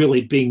just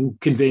really being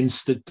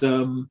convinced that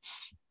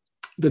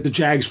that the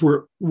Jags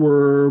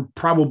were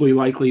probably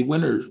likely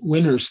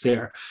winners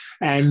there,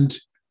 and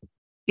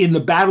in the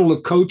battle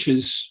of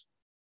coaches,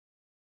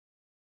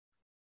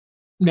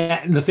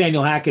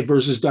 Nathaniel Hackett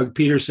versus Doug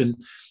Peterson.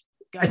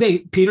 I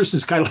think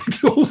Peterson's kind of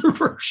like the older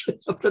version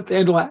of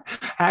Nathaniel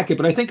Hackett,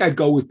 but I think I'd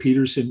go with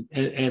Peterson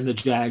and the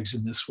Jags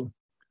in this one.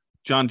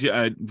 John,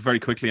 very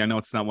quickly, I know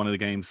it's not one of the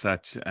games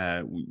that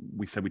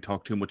we said we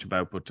talked too much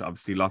about, but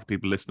obviously a lot of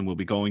people listening will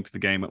be going to the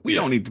game. We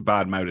don't need to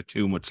badmouth it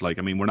too much. We're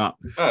not.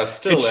 It's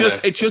still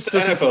it's just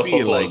NFL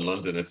football like, in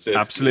London. It's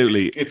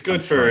absolutely. It's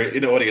good for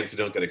audience who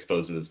don't get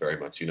exposed to this very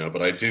much,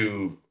 but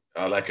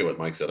I'll echo what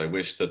Mike said. I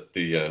wish that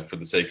for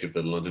the sake of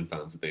the London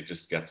fans, that they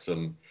just get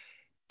some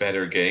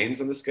better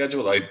games on the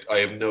schedule. I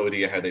have no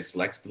idea how they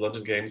select the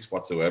London games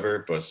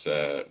whatsoever, but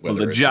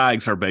the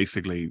Jags are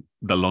basically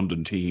the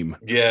London team.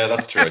 Yeah,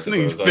 that's true. I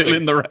suppose. Fill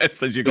in the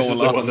rest as you go along. This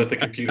is the one that the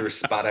computer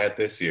spat out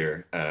this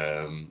year.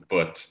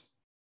 But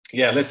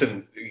yeah,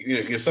 listen,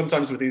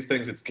 sometimes with these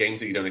things, it's games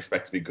that you don't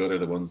expect to be good are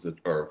the ones that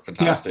are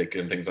fantastic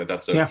and things like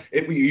that. So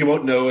you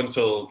won't know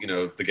until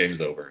the game's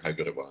over how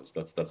good it was.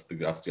 That's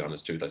the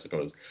honest truth, I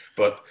suppose.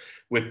 But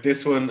with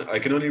this one, I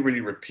can only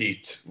really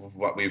repeat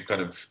what we've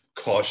kind of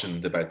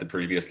cautioned about the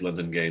previous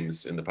London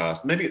games in the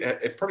past. Maybe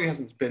it probably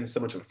hasn't been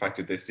so much of a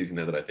factor this season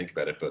now that I think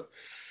about it, but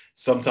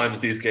sometimes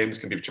these games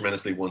can be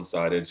tremendously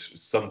one-sided.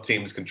 Some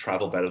teams can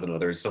travel better than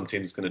others. Some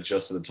teams can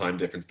adjust to the time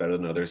difference better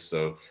than others.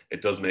 So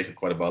it does make it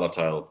quite a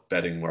volatile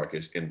betting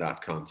market in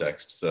that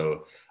context.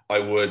 So I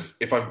would,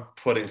 if I'm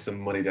putting some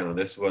money down on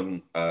this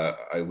one,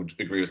 I would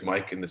agree with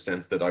Mike in the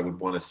sense that I would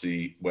want to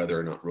see whether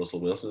or not Russell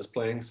Wilson is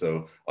playing.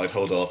 So I'd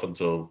hold off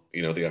until,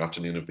 the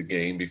afternoon of the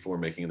game before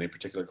making any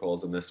particular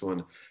calls on this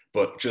one.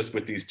 But just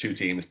with these two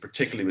teams,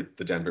 particularly with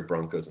the Denver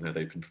Broncos and how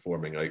they've been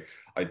performing,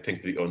 I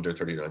think the under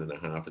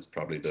 39.5 is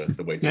probably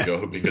the way to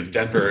go, because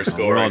Denver are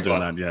scoring.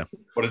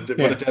 What is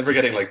Denver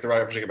getting? They're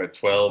averaging about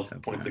 12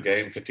 points a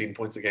game, 15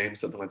 points a game,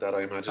 something like that,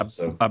 I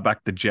imagine. I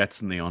backed the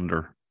Jets in the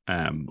under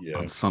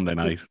on Sunday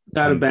night.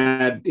 Not a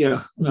bad,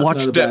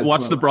 Watch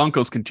the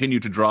Broncos continue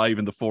to drive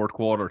in the fourth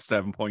quarter,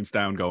 7 points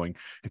down, going,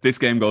 if this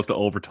game goes to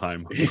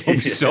overtime,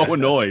 I'm so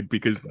annoyed,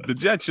 because the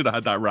Jets should have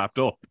had that wrapped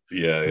up.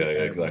 Yeah,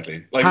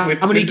 exactly.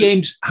 How many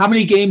games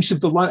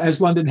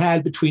has London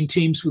had between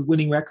teams with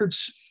winning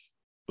records?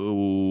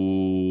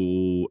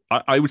 Oh,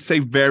 I would say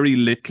very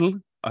little.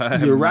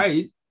 You're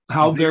right.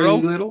 How zero?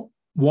 Very little?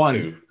 One.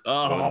 Two.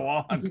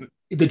 One.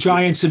 The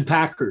Giants and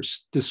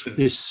Packers this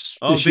year.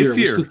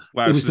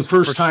 It was the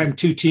first time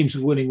two teams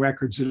with winning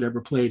records had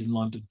ever played in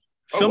London.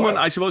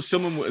 I suppose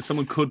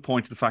someone could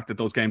point to the fact that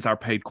those games are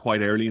played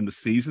quite early in the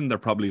season. They're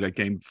probably like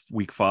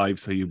week 5,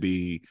 so you'd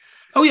be.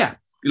 Oh yeah.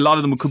 A lot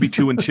of them could be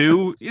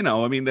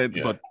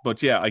 2-2,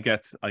 but yeah, I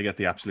get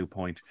the absolute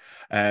point.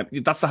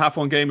 That's the half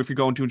one game if you're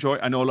going to enjoy.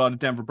 I know a lot of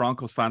Denver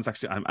Broncos fans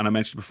actually, and I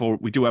mentioned before,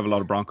 we do have a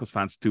lot of Broncos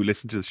fans do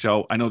listen to the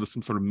show. I know there's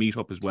some sort of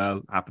meetup as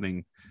well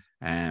happening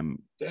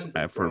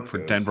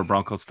for Denver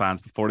Broncos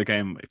fans before the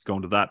game. If you're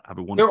going to that, have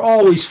a wonderful. They're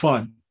always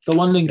fun. The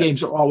London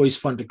games are always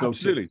fun to go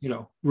to,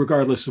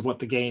 regardless of what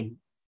the game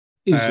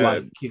is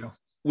like,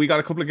 We got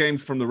a couple of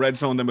games from the red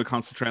zone, then we'll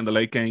concentrate on the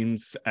late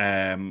games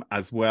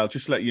as well.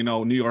 Just to let you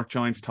know, New York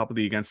Giants top of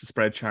the against the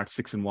spread chart,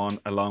 6-1,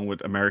 along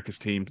with America's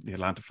team, the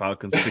Atlanta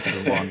Falcons,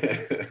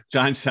 6-1.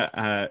 Giants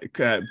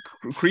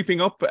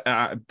creeping up,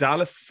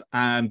 Dallas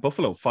and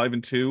Buffalo,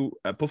 5-2.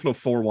 Buffalo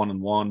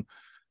 4-1-1.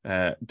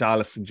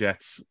 Dallas and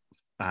Jets,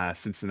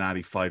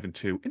 Cincinnati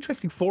 5-2.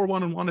 Interesting,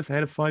 4-1-1 is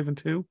ahead of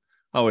 5-2.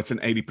 Oh, it's an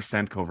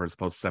 80% cover as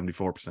opposed to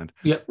 74%.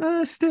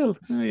 Yeah. Still,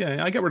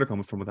 I get where they're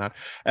coming from with that.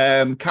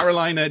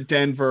 Carolina,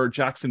 Denver,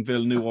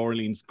 Jacksonville, New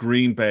Orleans,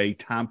 Green Bay,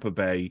 Tampa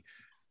Bay,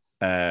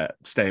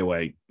 stay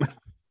away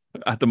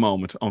at the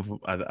moment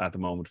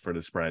for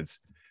the spreads.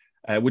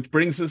 which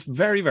brings us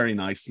very, very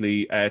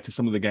nicely to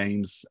some of the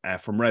games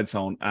from Red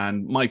Zone.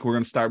 And Mike, we're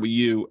going to start with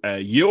you.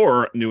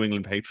 Your New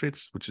England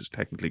Patriots, which is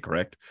technically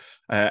correct,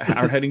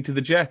 are heading to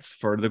the Jets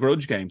for the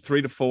grudge game.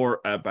 3-4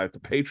 about the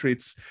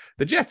Patriots.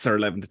 The Jets are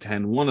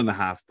 11-10,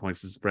 1.5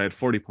 points is spread.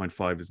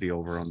 40.5 is the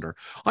over/under.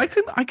 I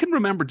can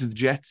remember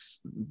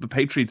the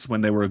Patriots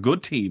when they were a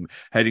good team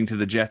heading to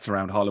the Jets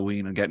around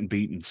Halloween and getting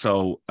beaten.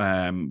 So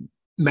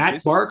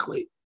Matt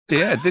Barkley.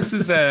 Yeah, this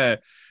is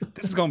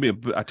going to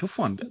be a tough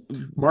one.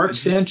 Mark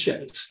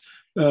Sanchez.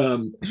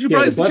 The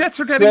Jets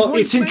are getting points.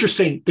 It's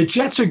interesting. The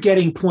Jets are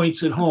getting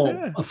points at home.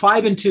 A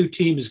 5-2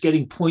 team is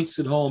getting points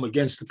at home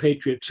against the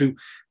Patriots,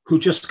 who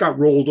just got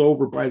rolled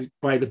over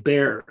by the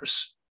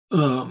Bears.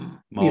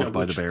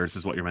 The Bears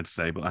is what you're meant to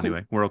say, but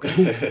anyway, we're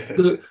okay.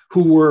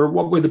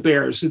 What were the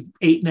Bears?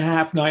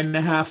 8.5,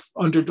 9.5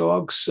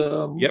 underdogs.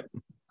 Yep.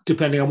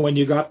 Depending on when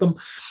you got them.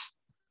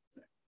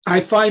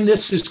 I find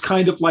this is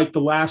kind of like the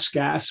last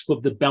gasp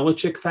of the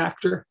Belichick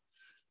factor.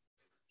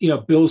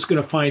 Bill's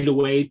going to find a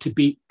way to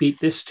beat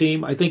this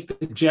team. I think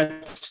the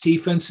Jets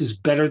defense is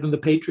better than the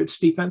Patriots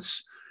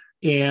defense.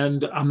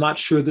 And I'm not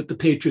sure that the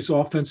Patriots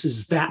offense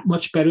is that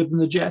much better than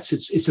the Jets.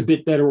 It's a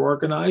bit better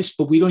organized,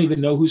 but we don't even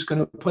know who's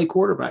going to play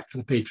quarterback for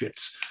the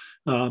Patriots,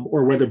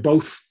 or whether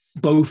both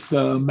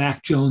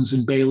Mac Jones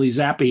and Bailey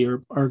Zappi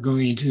are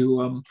going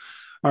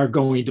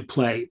to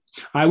play.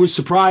 I was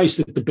surprised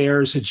that the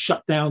Bears had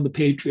shut down the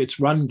Patriots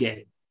run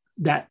game.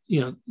 That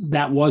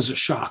was a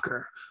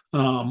shocker.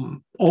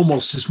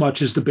 Almost as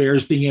much as the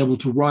Bears being able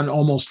to run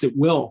almost at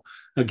will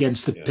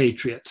against the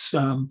Patriots.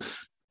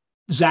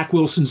 Zach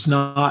Wilson's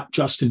not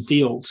Justin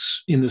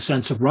Fields in the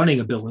sense of running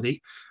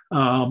ability.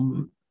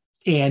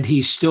 And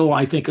he's still,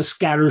 I think, a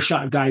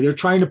scattershot guy. They're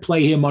trying to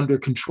play him under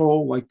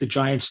control like the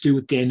Giants do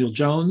with Daniel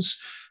Jones,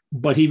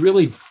 but he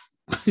really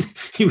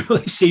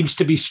seems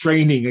to be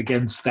straining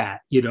against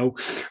that,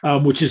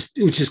 which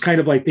is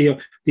kind of like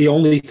the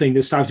only thing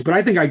that stops you. But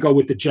I think I go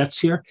with the Jets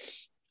here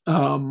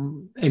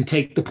and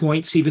take the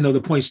points, even though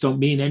the points don't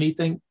mean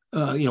anything.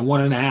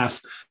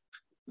 1.5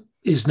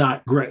 is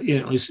not great.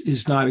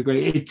 Is not a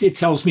great. It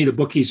tells me the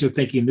bookies are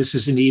thinking this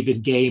is an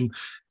even game,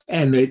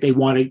 and they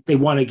want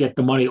to get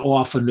the money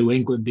off of New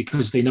England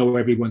because they know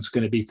everyone's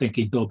going to be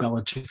thinking Bill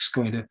Belichick's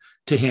going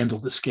to handle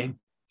this game.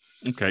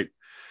 Okay.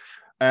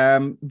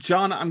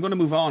 John, I'm going to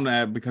move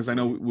on because I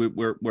know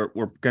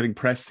we're getting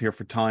pressed here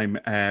for time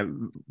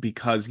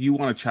because you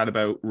want to chat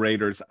about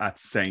Raiders at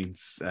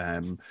Saints.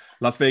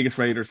 Las Vegas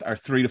Raiders are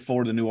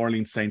 3-4. The New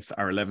Orleans Saints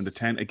are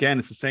 11-10. Again,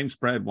 it's the same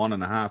spread,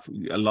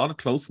 1.5. A lot of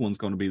close ones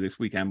going to be this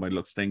weekend by the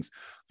looks of things.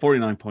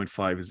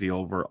 49.5 is the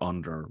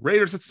over/under.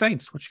 Raiders at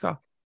Saints. What you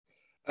got?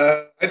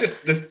 I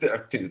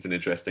think it's an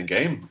interesting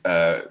game,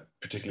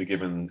 particularly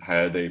given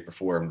how they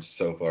performed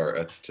so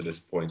far to this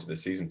point in the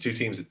season. Two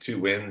teams with 2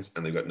 wins,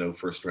 and they've got no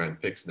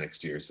first-round picks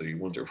next year. So you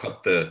wonder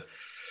what the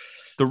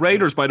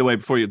Raiders, by the way,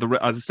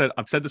 as I said,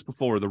 I've said this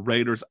before, the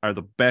Raiders are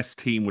the best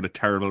team with a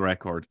terrible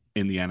record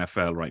in the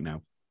NFL right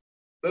now.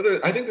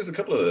 I think there's a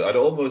couple of.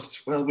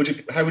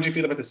 How would you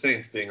feel about the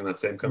Saints being in that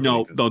same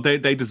company? No,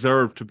 they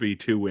deserve to be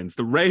 2 wins.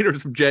 The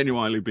Raiders have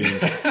genuinely been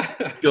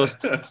just.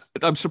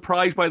 I'm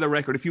surprised by their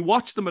record. If you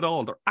watch them at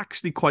all, they're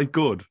actually quite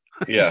good.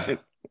 Yeah.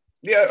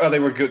 Well, they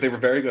were good. They were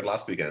very good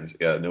last weekend.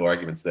 Yeah, no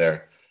arguments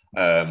there.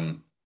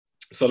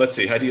 So let's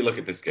see. How do you look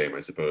at this game?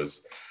 I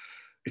suppose.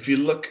 If you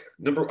look,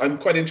 I'm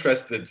quite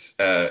interested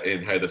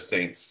in how the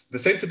Saints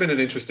have been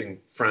an interesting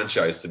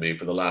franchise to me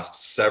for the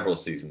last several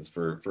seasons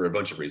for a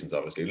bunch of reasons,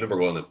 obviously. Number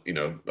one,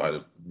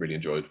 I really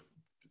enjoyed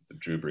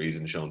Drew Brees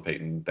and Sean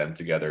Payton, them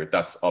together.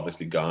 That's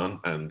obviously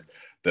gone, and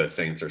the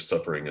Saints are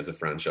suffering as a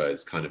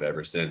franchise kind of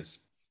ever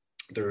since.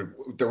 There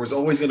was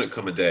always going to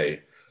come a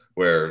day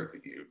where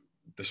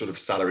the sort of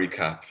salary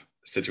cap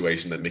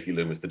situation that Mickey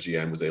Loomis, the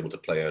GM, was able to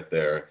play out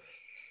there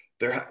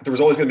was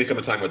always going to become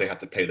a time where they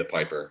had to pay the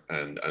piper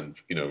and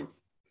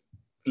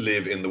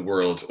live in the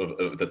world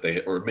of that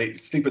they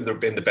sleep in the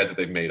bed that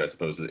they've made, I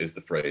suppose is the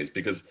phrase.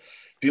 Because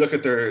if you look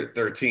at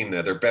their team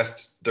now, their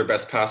best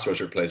pass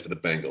rusher plays for the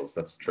Bengals.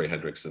 That's Trey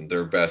Hendrickson.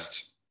 Their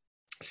best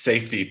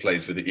safety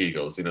plays for the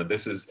Eagles.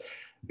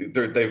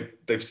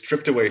 They've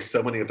stripped away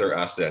so many of their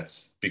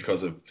assets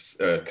because of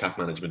cap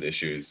management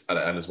issues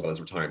and as well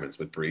as retirements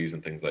with Breeze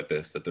and things like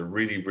this, that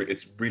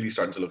it's really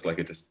starting to look like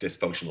a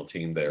dysfunctional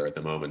team there at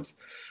the moment.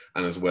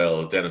 And as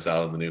well, Dennis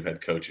Allen, the new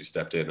head coach who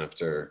stepped in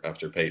after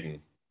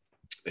Peyton,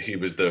 he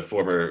was the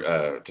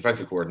former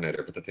defensive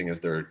coordinator, but the thing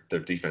is their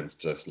defense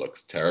just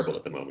looks terrible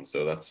at the moment.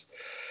 So that's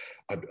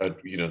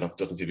that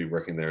doesn't seem to be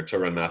working there.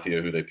 Tyrann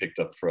Mathieu, who they picked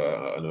up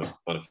on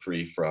a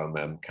free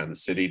from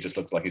Kansas City, just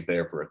looks like he's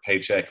there for a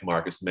paycheck.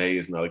 Marcus May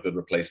is not a good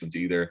replacement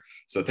either.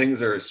 So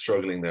things are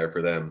struggling there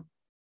for them.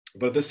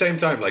 But at the same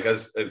time, like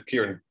as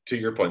Kieran, to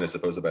your point, I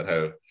suppose, about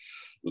how,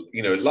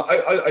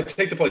 I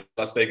take the point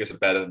Las Vegas are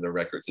better than their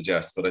record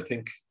suggests, but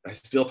I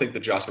still think that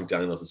Josh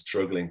McDaniels is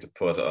struggling to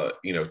put,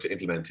 to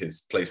implement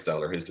his play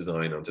style or his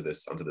design onto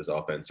this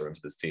offense or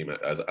onto this team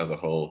as a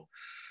whole.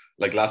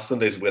 Like last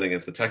Sunday's win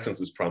against the Texans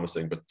was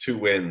promising, but 2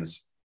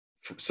 wins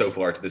so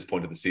far to this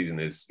point of the season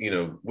is,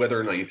 whether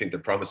or not you think they're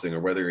promising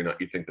or whether or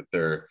not you think that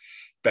they're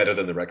better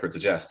than the record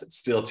suggests, it's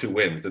still 2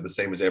 wins. They're the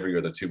same as every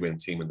other 2-win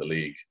team in the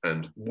league.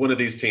 And one of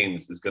these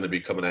teams is going to be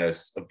coming out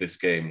of this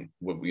game,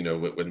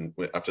 when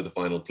after the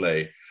final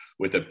play,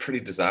 with a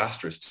pretty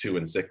disastrous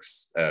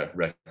 2-6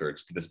 record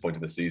to this point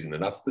in the season.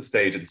 And that's the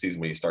stage of the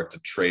season where you start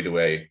to trade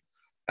away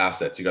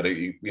assets.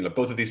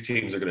 Both of these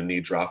teams are going to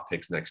need draft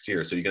picks next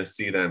year. So you're going to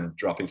see them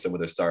dropping some of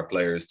their star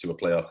players to a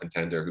playoff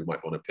contender who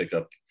might want to pick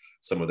up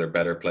some of their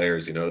better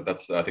players. I think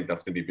that's going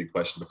to be a big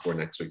question before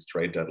next week's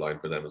trade deadline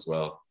for them as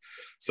well.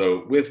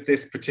 So with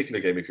this particular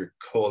game, if you're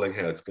calling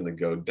how it's going to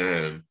go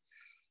down,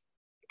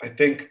 I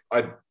think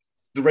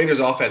the Raiders'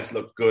 offense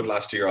looked good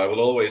last year. I will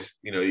always,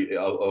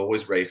 I'll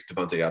always rate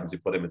Davante Adams. You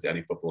put him into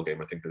any football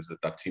game, I think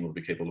that team will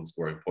be capable of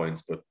scoring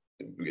points. But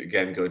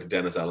again, going to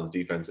Dennis Allen's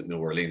defense at New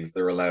Orleans,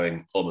 they're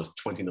allowing almost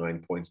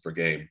 29 points per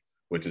game,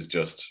 which is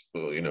just,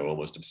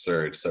 almost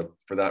absurd. So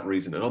for that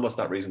reason, and almost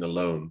that reason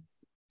alone,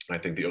 I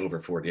think the over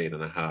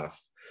 48.5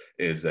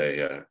 is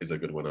a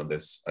good one on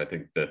this. I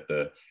think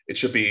that it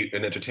should be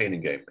an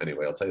entertaining game.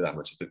 Anyway, I'll tell you that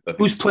much.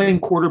 Who's playing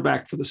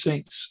quarterback for the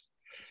Saints?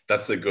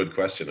 That's a good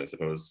question, I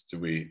suppose. Do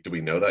we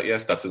know that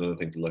yet? That's another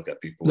thing to look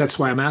at before. That's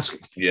why I'm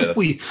asking. Yeah,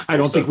 I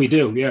don't think we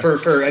do. Yeah.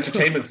 For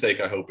entertainment's sake,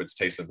 I hope it's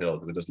Taysom Hill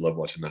because I just love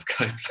watching that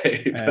guy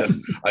play.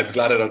 I'm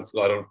glad I don't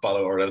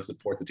follow or I don't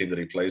support the team that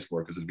he plays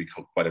for because it'd be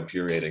quite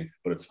infuriating.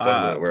 But it's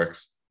fun when it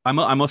works.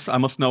 I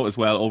must note as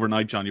well,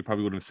 overnight, John, you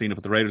probably wouldn't have seen it,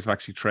 but the Raiders have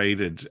actually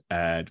traded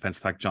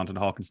defensive back Jonathan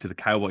Hawkins to the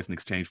Cowboys in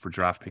exchange for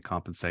draft pick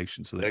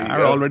compensation. So they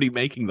are already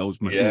making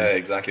those moves. Yeah,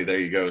 exactly. There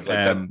you go.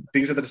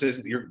 These are the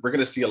decisions we're going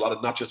to see a lot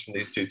of, not just from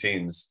these two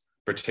teams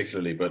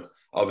particularly, but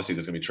obviously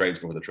there's going to be trades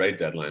going with the trade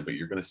deadline, but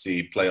you're going to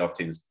see playoff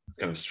teams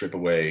kind of strip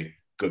away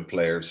good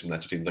players from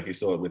lesser teams, like you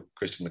saw it with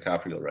Christian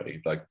McCaffrey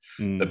already.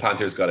 The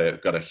Panthers got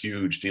a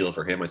huge deal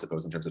for him, I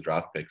suppose, in terms of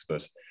draft picks,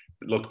 but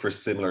look for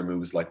similar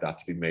moves like that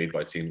to be made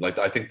by teams.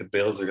 I think the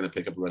Bills are going to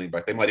pick up a running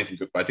back. They might even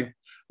I think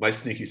my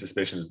sneaky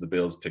suspicion is the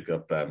Bills pick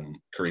up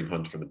Kareem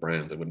Hunt from the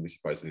Browns. I wouldn't be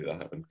surprised to see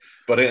that happen.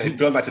 But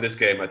going back to this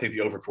game, I think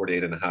the over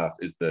 48.5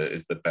 is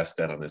the best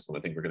bet on this one.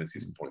 I think we're going to see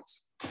some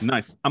points.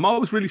 Nice. I'm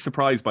always really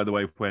surprised, by the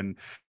way, when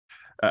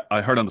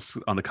I heard on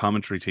the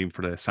commentary team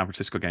for the San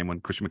Francisco game when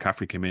Christian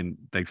McCaffrey came in,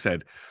 they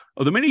said,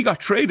 the minute he got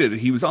traded,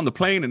 he was on the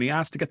plane and he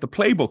asked to get the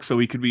playbook so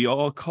he could be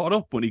all caught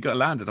up when he got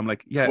landed. I'm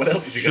like, yeah, what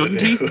else is he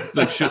shouldn't he?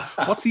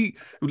 What's he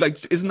like?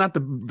 Isn't that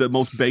the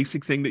most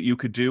basic thing that you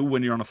could do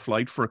when you're on a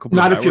flight for a couple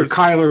of hours? Not if you're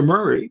Kyler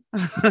Murray.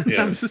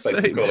 Yeah, I'm just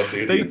saying, Call of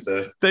Duty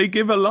instead. They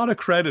give a lot of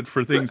credit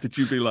for things that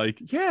you'd be like,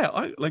 yeah,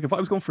 if I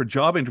was going for a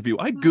job interview,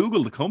 I'd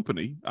Google the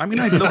company. I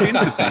mean, I'd look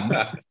into things.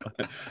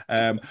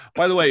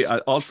 By the way,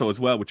 also as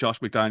well with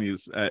Josh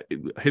McDaniels,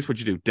 here's what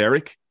you do,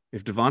 Derek.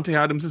 If Davante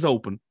Adams is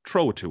open,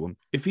 throw it to him.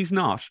 If he's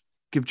not,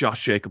 give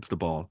Josh Jacobs the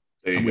ball.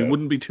 And we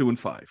wouldn't be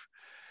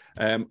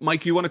 2-5.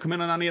 Mike, you want to come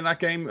in on any of that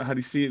game? How do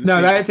you see it?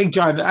 No, I think,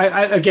 John,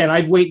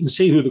 I'd wait and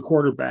see who the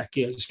quarterback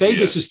is.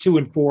 Vegas is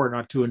 2-4,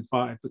 not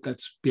 2-5, but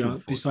that's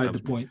beside the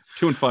point.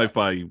 2-5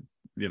 by,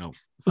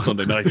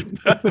 Sunday night.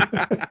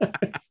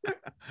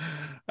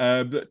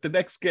 The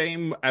next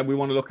game we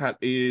want to look at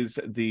is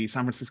the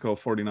San Francisco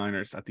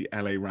 49ers at the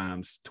LA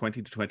Rams.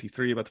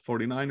 20-23 about the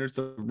 49ers.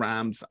 The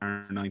Rams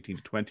are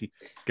 19-20.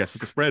 Guess what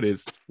the spread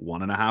is?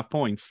 1.5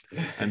 points.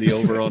 And the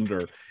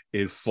over-under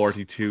is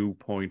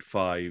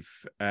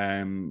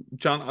 42.5.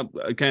 John,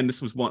 again,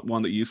 this was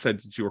one that you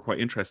said that you were quite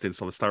interested in,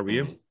 so let's start with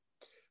you.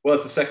 Well,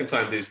 it's the second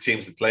time these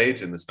teams have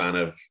played in the span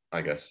of,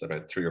 I guess,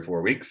 about 3 or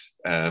 4 weeks.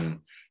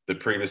 The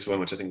previous one,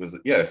 which I think was,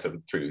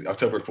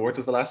 October 4th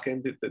was the last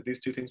game that these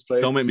two teams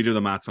played. Don't make me do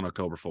the maths on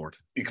October 4th.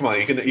 Come on,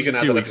 you can add that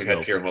up in your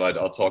head, Kieran. Well,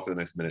 I'll talk the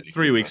next minute.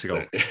 3 weeks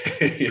ago.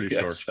 Pretty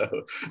sure. So,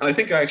 and I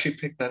think I actually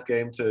picked that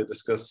game to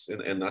discuss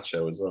in that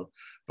show as well.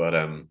 But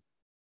the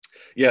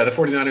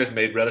 49ers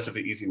made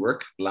relatively easy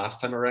work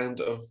last time around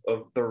of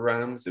the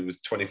Rams. It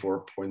was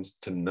 24 points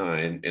to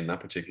 9 in that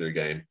particular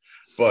game.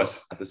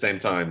 But at the same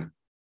time,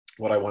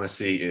 what I want to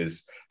see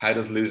is how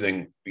does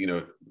losing,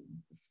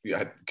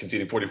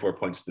 conceding 44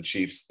 points to the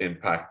Chiefs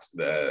impact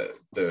the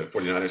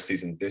 49ers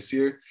season this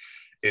year?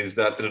 Is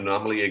that an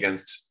anomaly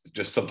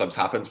just sometimes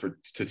happens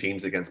to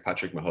teams against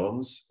Patrick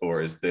Mahomes?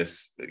 Or is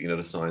this,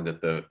 the sign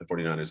that the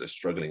 49ers are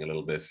struggling a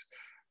little bit?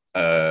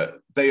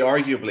 They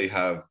arguably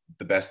have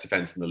the best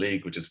defense in the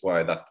league, which is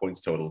why that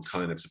points total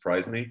kind of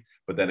surprised me.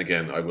 But then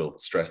again, I will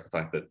stress the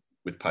fact that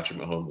with Patrick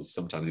Mahomes,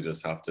 sometimes you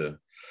just have to,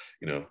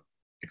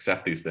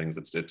 accept these things.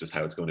 It's just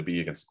how it's going to be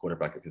against a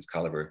quarterback of his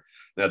caliber.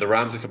 Now, the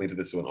Rams are coming to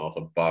this one off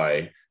a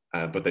bye,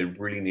 but they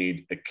really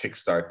need a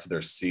kickstart to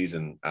their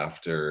season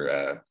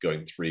after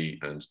going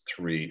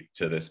 3-3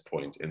 to this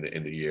point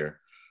in the year.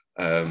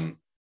 How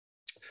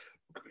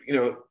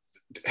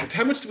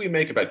much do we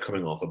make about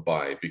coming off a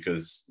bye?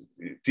 Because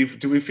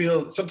do we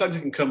feel sometimes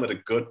it can come at a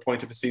good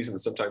point of a season,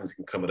 and sometimes it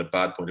can come at a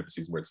bad point of a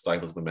season where it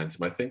stifles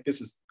momentum? I think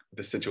this is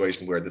the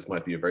situation where this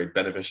might be a very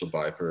beneficial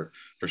bye for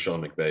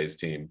Sean McVay's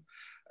team.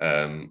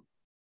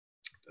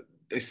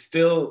 They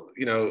still,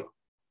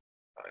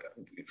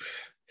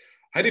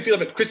 How do you feel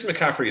about Christian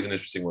McCaffrey? Is an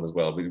interesting one as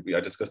well. I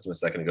discussed him a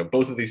second ago.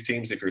 Both of these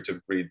teams, if you were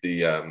to read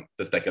the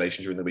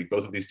speculation during the week,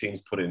 both of these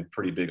teams put in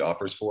pretty big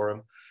offers for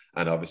him,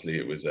 and obviously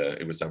it was San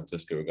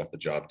Francisco who got the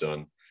job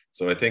done.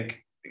 So I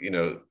think,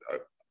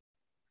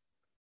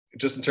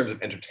 just in terms of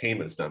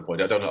entertainment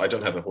standpoint, I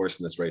don't have a horse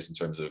in this race in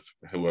terms of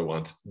who I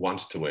want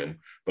to win,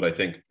 but I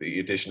think the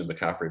addition of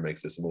McCaffrey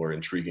makes this a more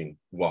intriguing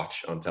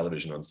watch on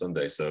television on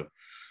Sunday. So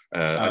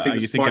I think are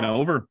you thinking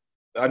over?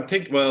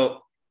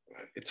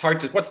 It's hard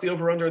to. What's the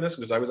over/under in this?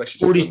 Because I was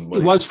actually 40.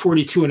 It was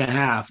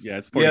 42.5. Yeah,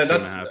 it's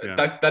 42.5.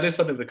 Yeah, that is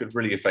something that could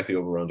really affect the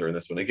over/under in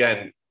this one.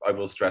 Again, I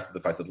will stress the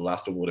fact that the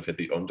last one would have hit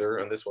the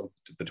under on this one,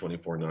 the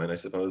 24.9, I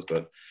suppose.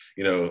 But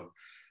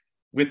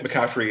with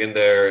McCaffrey in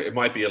there, it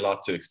might be a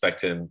lot to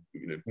expect him.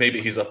 Maybe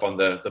he's up on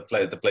the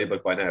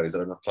playbook by now. He's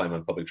had enough time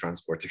on public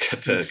transport to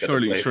get the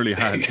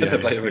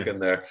playbook in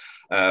there.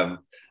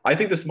 I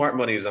think the smart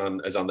money is on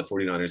the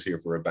 49ers here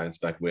for a bounce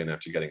back win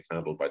after getting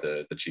handled by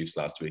the Chiefs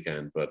last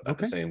weekend. But at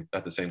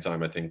the same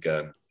time, I think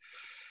a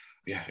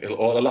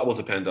lot will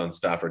depend on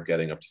Stafford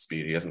getting up to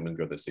speed. He hasn't been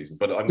good this season.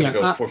 But I'm going to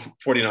go for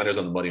 49ers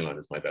on the money line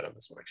is my bet on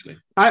this one, actually.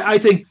 I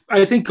think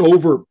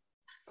over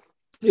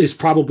is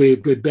probably a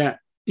good bet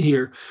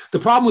here. The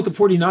problem with the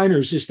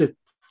 49ers is that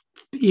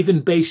even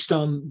based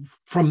on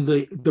from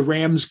the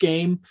Rams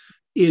game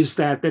is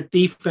that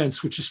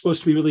defense, which is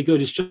supposed to be really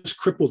good, is just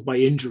crippled by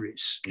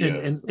injuries.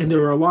 And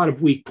there are a lot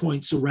of weak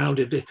points around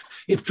it.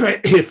 If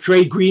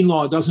Dre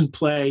Greenlaw doesn't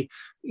play,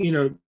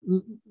 then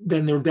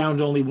they're down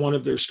to only one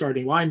of their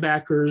starting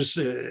linebackers.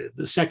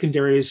 The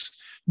secondary is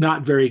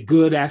not very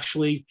good,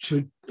 actually.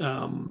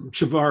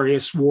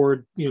 Charvarius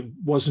Ward,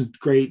 wasn't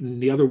great,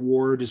 and the other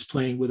Ward is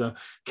playing with a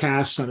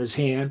cast on his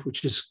hand,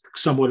 which is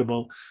somewhat of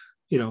a,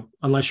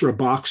 unless you're a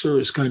boxer,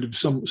 is kind of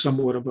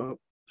somewhat of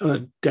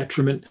a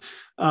detriment.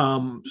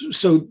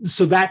 So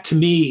that to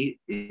me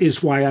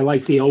is why I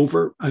like the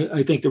over.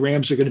 I think the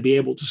Rams are going to be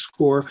able to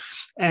score,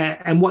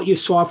 and what you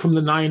saw from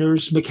the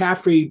Niners,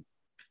 McCaffrey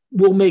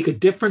will make a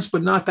difference,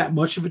 but not that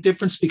much of a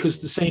difference because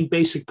the same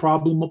basic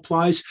problem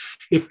applies.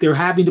 If they're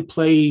having to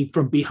play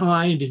from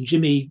behind and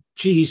Jimmy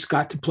G's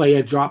got to play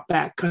a drop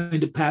back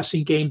kind of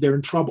passing game, they're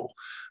in trouble.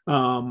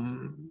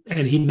 And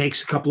he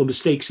makes a couple of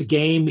mistakes a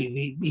game.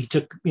 He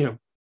took,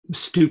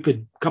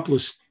 stupid couple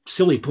of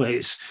silly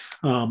plays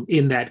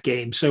in that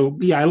game. So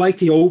yeah, I like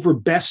the over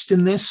best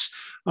in this.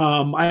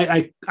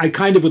 I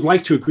kind of would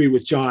like to agree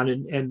with John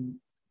and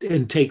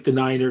take the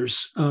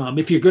Niners.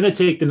 If you're going to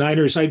take the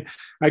Niners, I'd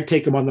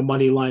take them on the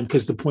money line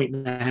because the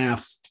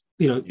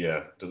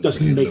 1.5,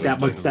 doesn't make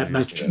that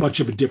much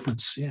of a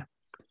difference. Yeah.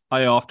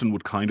 I often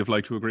would kind of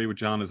like to agree with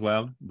John as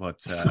well, but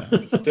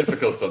it's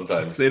difficult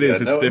sometimes. It is.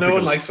 It's difficult. No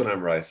one likes when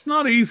I'm right. It's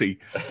not easy.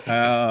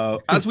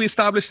 As we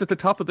established at the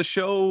top of the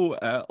show,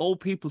 old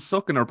people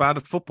suck and are bad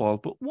at football,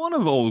 but one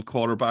of old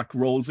quarterback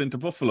rolls into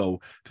Buffalo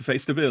to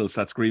face the Bills.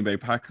 That's Green Bay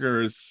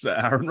Packers,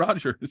 Aaron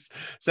Rodgers.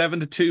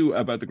 7-2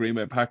 about the Green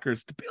Bay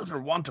Packers. The Bills are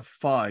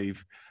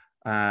 1-5.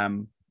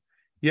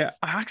 Yeah,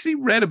 I actually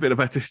read a bit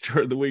about this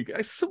during the week.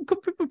 Some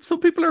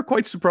people are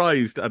quite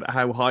surprised at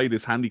how high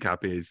this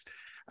handicap is.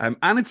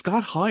 And it's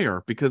got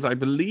higher because I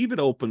believe it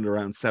opened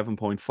around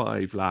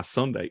 7.5 last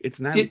Sunday.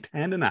 It's now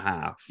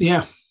 10.5.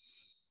 Yeah.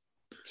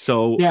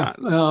 So yeah,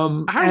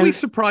 are we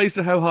surprised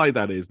at how high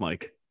that is,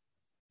 Mike?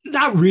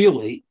 Not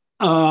really,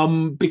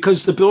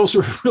 because the Bills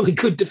are a really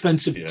good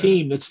defensive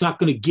team. That's not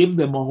going to give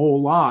them a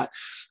whole lot.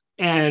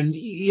 And,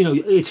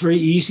 it's very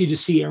easy to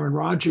see Aaron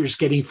Rodgers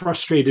getting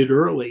frustrated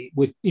early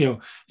with,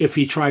 if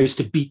he tries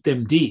to beat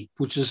them deep,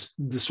 which is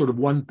the sort of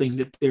one thing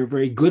that they're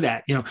very good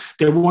at.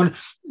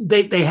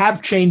 They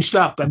have changed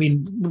up. I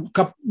mean,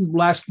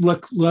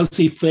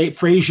 Leslie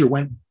Frazier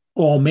went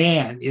all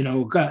man,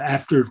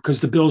 because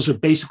the Bills are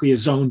basically a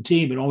zone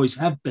team and always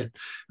have been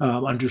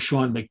under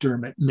Sean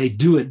McDermott, and they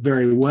do it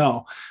very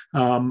well.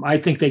 I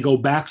think they go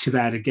back to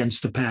that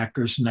against the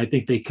Packers, and I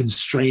think they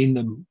constrain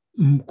them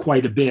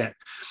quite a bit.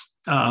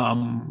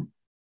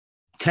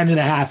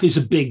 10.5 is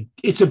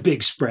it's a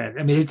big spread.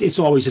 I mean, it's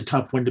always a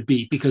tough one to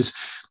beat because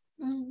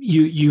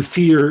you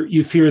fear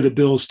the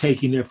Bills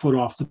taking their foot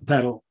off the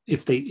pedal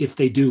if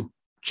they do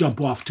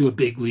jump off to a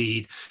big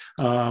lead.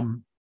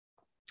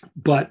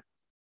 But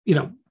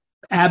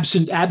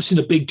absent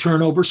a big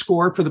turnover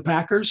score for the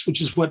Packers,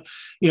 which is what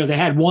they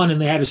had one and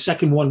they had a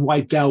second one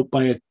wiped out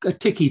by a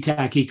ticky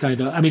tacky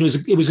kind of. I mean,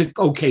 it was an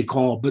okay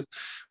call, but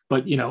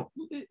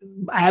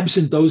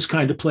absent those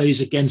kind of plays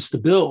against the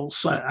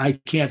Bills, I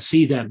can't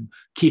see them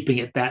keeping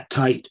it that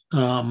tight.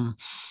 And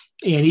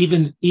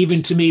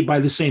even to me,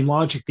 by the same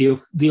logic,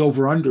 the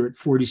over/under at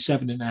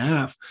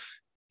 47.5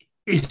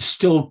 is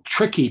still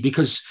tricky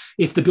because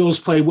if the Bills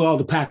play well,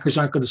 the Packers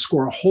aren't going to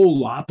score a whole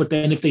lot. But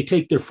then if they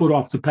take their foot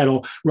off the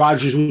pedal,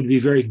 Rodgers would be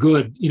very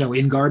good,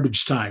 in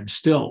garbage time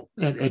still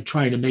at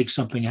trying to make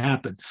something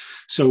happen.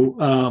 So,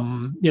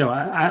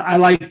 I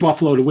like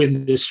Buffalo to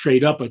win this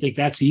straight up. I think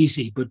that's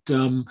easy. But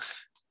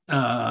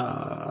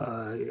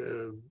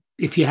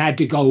if you had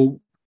to go,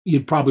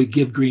 you'd probably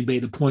give Green Bay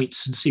the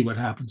points and see what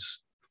happens.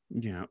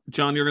 Yeah,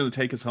 John, you're going to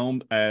take us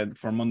home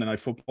for Monday Night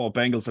Football.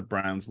 Bengals at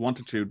Browns,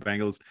 1-2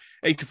 Bengals,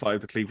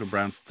 8-5 the Cleveland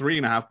Browns,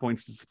 3.5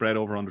 points to spread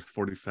over under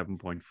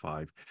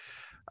 47.5.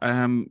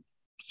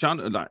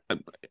 John,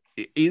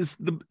 is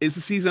the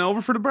season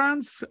over for the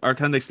Browns, or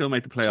can they still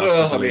make the playoffs?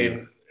 Well, I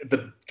mean,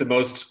 the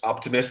most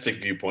optimistic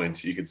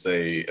viewpoint you could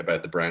say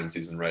about the Browns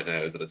season right now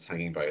is that it's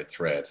hanging by a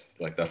thread.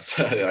 Like that's,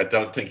 I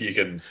don't think you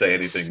can say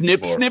anything.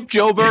 Snip, more. snip,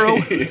 Joe Burrow.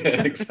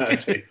 Yeah,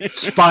 exactly.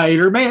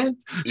 Spider-Man.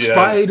 Yeah.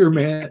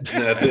 Spider-Man.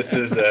 This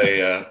is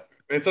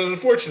it's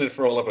unfortunate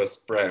for all of us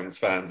Browns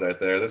fans out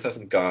there. This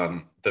hasn't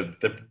gone.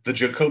 The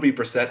Jacoby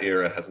Brissett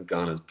era hasn't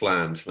gone as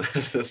planned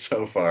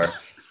so far.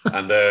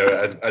 And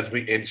as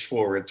we inch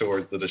forward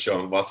towards the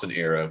Deshaun Watson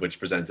era, which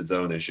presents its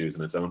own issues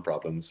and its own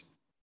problems.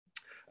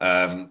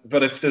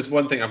 But if there's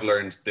one thing I've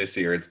learned this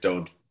year, it's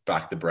don't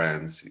back the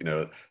Browns. You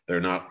know,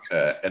 they're not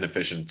an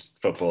efficient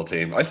football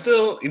team. They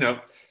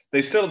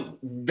still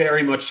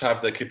very much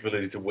have the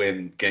capability to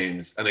win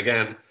games. And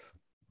again,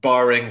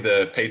 barring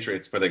the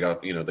Patriots where they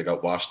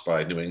got washed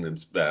by New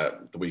England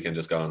the weekend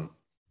just gone,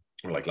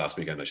 or like last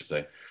weekend, I should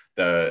say.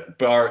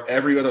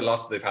 Every other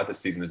loss that they've had this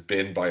season has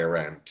been by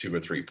around 2 or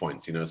 3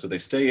 points, so they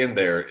stay in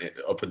there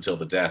up until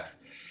the death.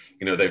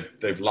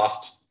 They've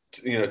lost,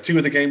 2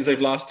 of the games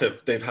they've lost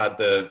they've had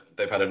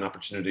an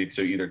opportunity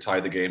to either tie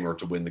the game or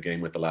to win the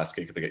game with the last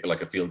kick of the game,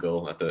 like a field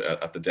goal at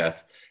the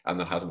death, and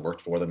that hasn't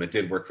worked for them. It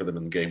did work for them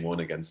in game 1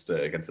 against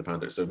the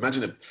Panthers. So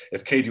imagine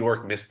if Cade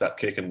York missed that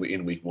kick in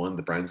week 1,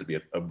 the Browns would be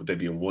a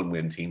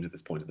 1-win team at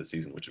this point of the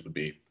season, which would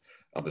be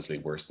obviously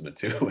worse than a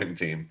 2-win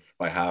team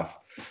by half.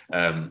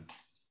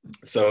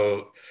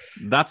 So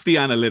that's the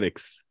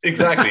analytics.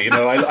 Exactly.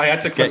 I had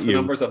to crunch the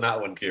numbers on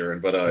that one,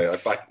 Kieran, but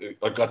I've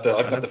got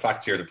the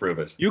facts here to prove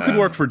it. You could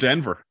work for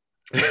Denver.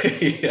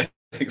 Yeah,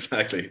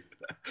 exactly.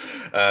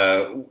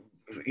 It's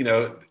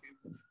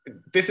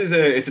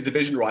a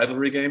division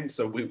rivalry game,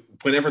 so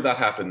whenever that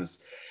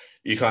happens,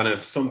 you kind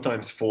of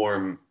sometimes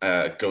form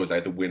goes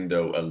out the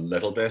window a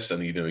little bit,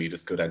 and you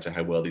just go down to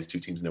how well these two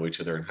teams know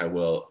each other and how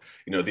well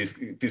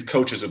these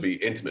coaches will be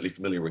intimately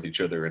familiar with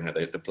each other and how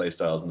the play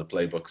styles and the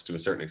playbooks to a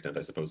certain extent,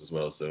 I suppose, as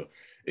well. So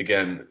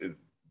again,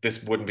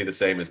 this wouldn't be the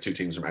same as two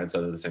teams from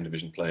outside of the same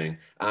division playing,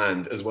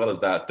 and as well as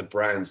that, the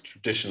Browns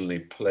traditionally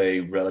play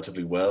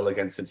relatively well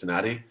against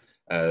Cincinnati.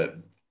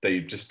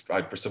 They just,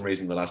 for some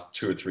reason, the last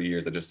 2 or 3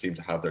 years, they just seem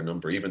to have their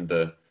number. Even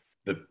the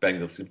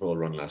Bengals Super Bowl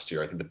run last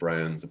year, I think the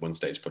Browns at one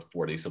stage put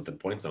 40-something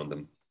points on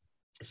them.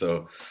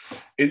 So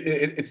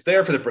it's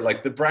there for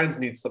the Browns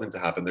need something to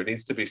happen. There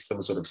needs to be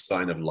some sort of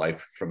sign of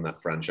life from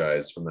that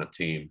franchise, from that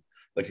team.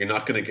 Like you're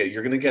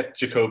going to get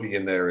Jacoby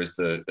in there as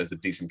a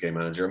decent game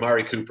manager.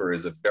 Amari Cooper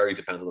is a very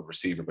dependable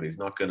receiver, but he's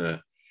not going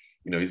to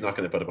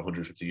put up a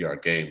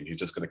 150-yard game. He's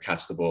just going to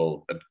catch the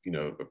ball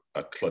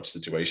at clutch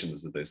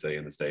situations, as they say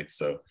in the States.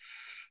 So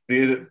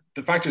the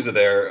factors are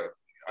there.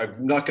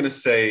 I'm not going to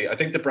say, I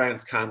think the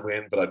Browns can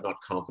win, but I'm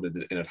not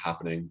confident in it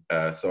happening.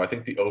 So I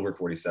think the over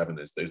 47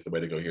 is the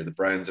way to go here. The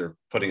Browns are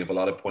putting up a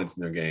lot of points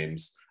in their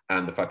games,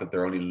 and the fact that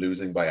they're only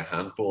losing by a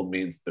handful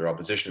means their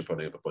opposition are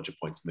putting up a bunch of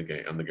points in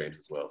the games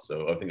as well.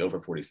 So I think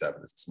over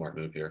 47 is a smart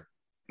move here.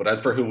 But as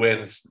for who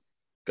wins,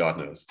 God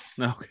knows.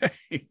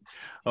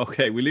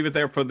 Okay. We leave it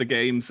there for the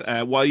games.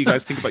 While you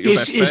guys think about your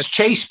best bet. Is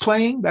Chase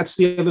playing? That's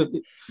the other.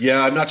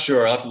 Yeah, I'm not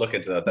sure. I'll have to look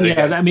into that.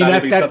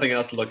 That'll be something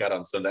else to look at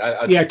on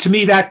Sunday. To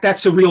me,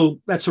 that's a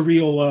real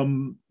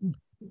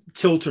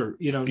tilter.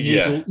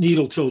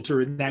 Needle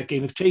tilter in that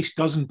game. If Chase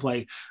doesn't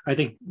play, I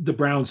think the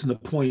Browns and the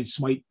points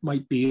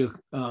might be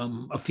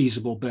a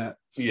feasible bet.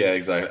 Yeah,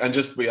 exactly. And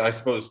I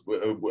suppose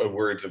a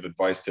word of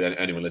advice to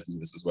anyone listening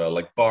to this as well.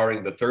 Like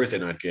barring the Thursday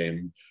night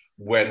game,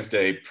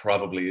 Wednesday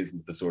probably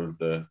isn't the sort of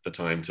the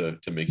time to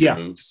make your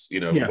moves.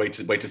 Wait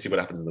to see what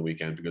happens in the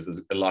weekend, because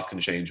there's a lot can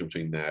change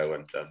between now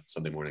and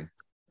Sunday morning.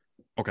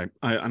 Okay,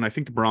 I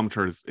think the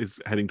barometer is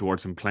heading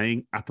towards him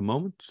playing at the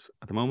moment.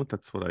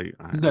 That's what I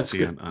that's see.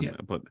 Good.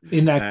 But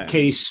in that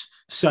case,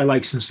 I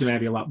like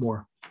Cincinnati a lot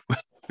more.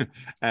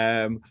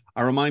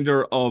 A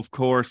reminder, of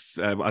course,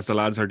 as the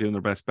lads are doing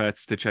their best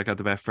bets, to check out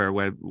the Betfair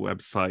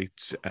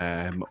website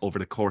over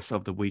the course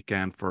of the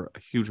weekend for a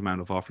huge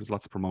amount of offers.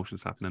 Lots of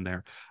promotions happening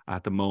there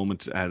at the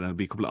moment. There'll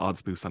be a couple of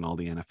odds boosts on all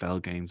the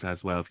NFL games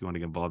as well. If you want to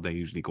get involved, they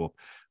usually go up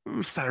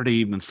Saturday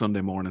evening,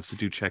 Sunday morning, so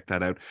do check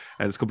that out.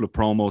 There's a couple of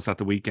promos at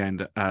the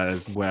weekend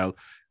as well.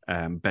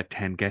 Bet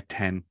 10, get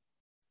 10.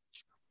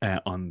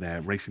 On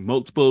the racing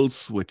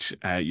multiples, which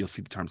you'll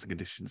see the terms and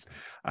conditions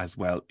as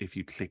well if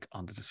you click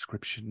on the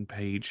description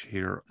page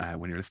here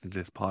when you're listening to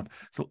this pod.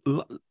 So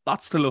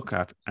lots to look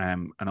at,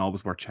 and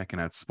always worth checking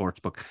out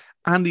Sportsbook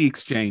and the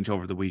exchange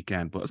over the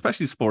weekend, but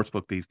especially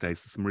Sportsbook these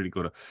days. There's some really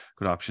good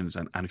options,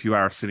 and if you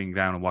are sitting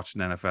down and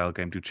watching an NFL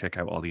game, do check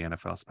out all the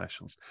NFL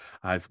specials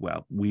as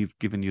well. We've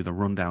given you the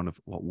rundown of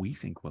what we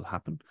think will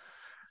happen.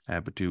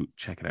 But do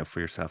check it out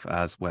for yourself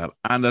as well.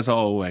 And as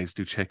always,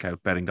 do check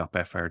out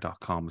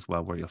betting.betfair.com as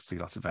well, where you'll see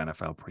lots of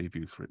NFL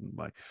previews written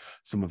by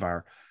some of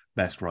our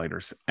best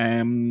writers.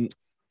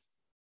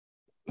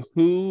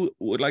 Who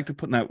would like to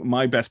put now?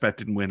 My best bet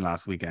didn't win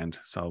last weekend,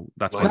 so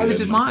that's why Neither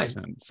did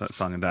mine.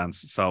 Song and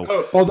dance.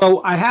 So,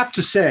 although I have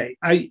to say,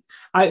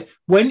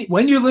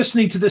 when you're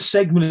listening to this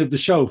segment of the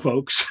show,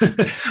 folks,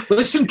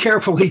 listen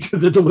carefully to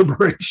the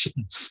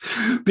deliberations,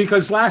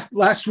 because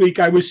last week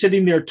I was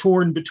sitting there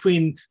torn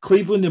between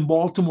Cleveland and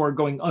Baltimore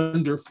going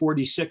under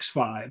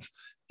 46.5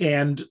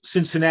 and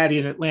Cincinnati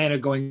and Atlanta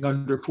going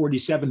under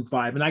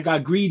 47.5, and I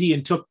got greedy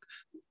and took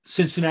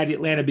Cincinnati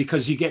Atlanta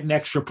because you get an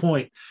extra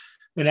point.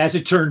 And as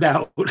it turned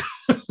out,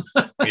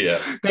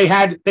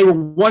 they were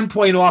 1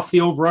 point off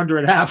the over under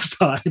at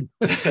halftime,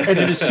 and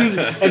then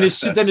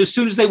as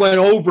soon as they went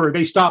over,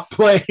 they stopped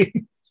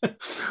playing.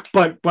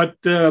 but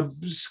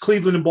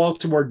Cleveland and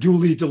Baltimore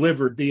duly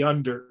delivered the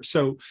under.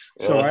 So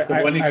it's the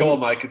one you call,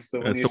 Mike. It's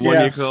the one you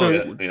call.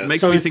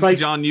 Makes me think,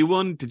 John, you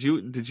won. Did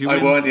you?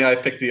 I won. Yeah, I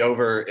picked the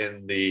over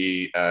in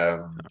the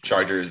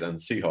Chargers and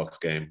Seahawks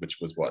game, which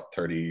was what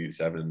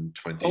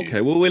 37-20.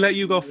 Okay, well, we'll let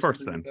you go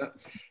first then.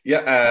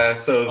 Yeah.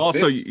 So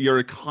also, you're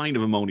a kind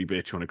of a moany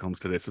bitch when it comes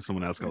to this. If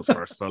someone else goes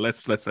first, so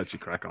let's let you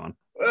crack on.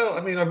 Well,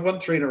 I mean, I've won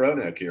 3 in a row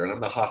now, Kieran. I'm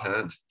the hot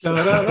hand. So.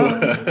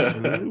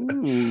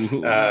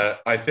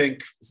 I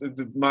think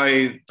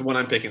the one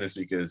I'm picking this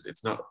week is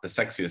it's not the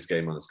sexiest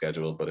game on the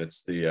schedule, but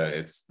it's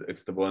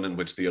the one in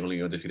which the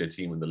only undefeated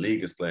team in the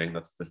league is playing.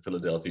 That's the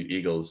Philadelphia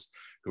Eagles,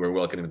 who are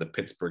welcoming the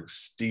Pittsburgh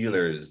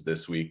Steelers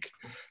this week.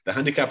 The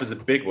handicap is a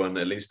big one,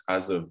 at least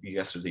as of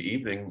yesterday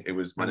evening. It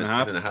was minus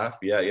 10.5.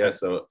 Yeah.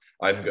 So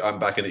I'm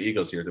backing the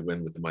Eagles here to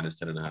win with the minus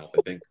 10.5.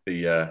 I think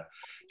the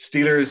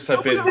Steelers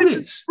have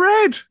been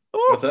spread.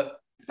 What's that?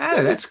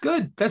 Yeah, that's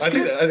good. I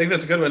think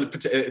that's a good one.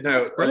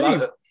 Now,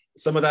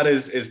 some of that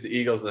is the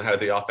Eagles and how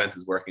the offense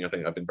is working. I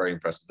think I've been very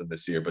impressed with them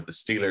this year, but the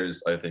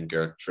Steelers, I think,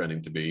 are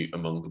trending to be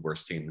among the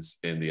worst teams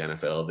in the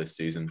NFL this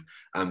season.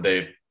 And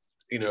they've,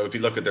 if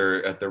you look at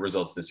their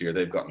results this year,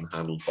 they've gotten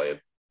handled by a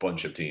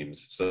bunch of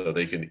teams, so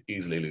they can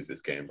easily lose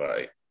this game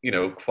by,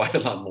 quite a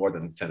lot more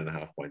than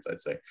 10.5 points, I'd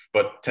say.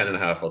 But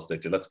 10.5, I'll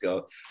stick to. Let's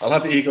go. I'll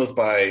have the Eagles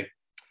by.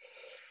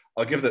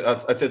 I'd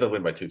say they'll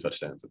win by 2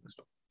 touchdowns in this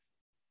one.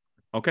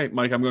 Okay,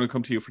 Mike, I'm going to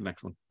come to you for the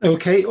next one.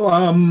 Okay.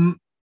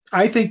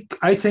 I think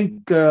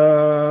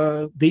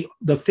the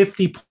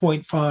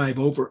 50.5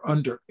 over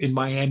under in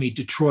Miami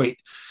Detroit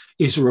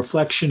is a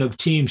reflection of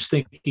teams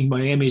thinking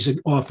Miami's an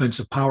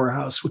offensive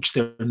powerhouse, which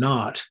they're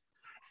not,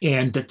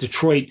 and that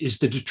Detroit is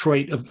the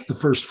Detroit of the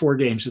first 4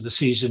 games of the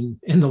season.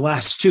 In the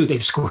last 2,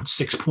 they've scored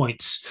 6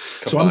 points.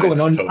 So I'm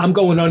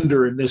going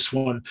under in this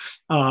one.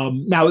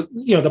 Now,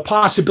 the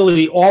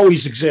possibility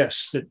always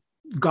exists that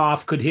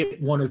Goff could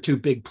hit 1 or 2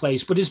 big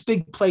plays, but his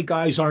big play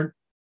guys aren't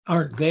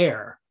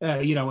there,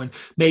 and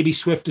maybe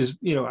Swift is,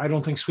 I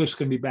don't think Swift's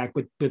going to be back,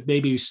 but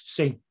maybe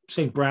St.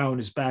 Brown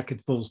is back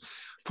at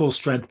full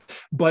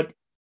strength. But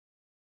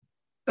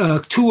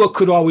Tua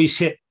could always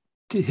hit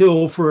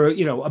Hill for,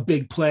 a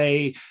big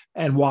play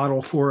and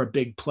Waddle for a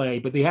big play,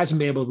 but he hasn't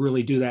been able to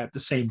really do that at the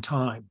same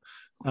time.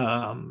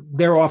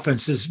 Their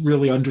offense is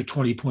really under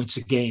 20 points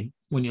a game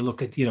when you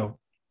look at,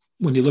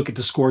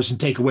 the scores and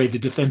take away the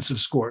defensive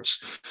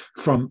scores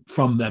from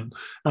them.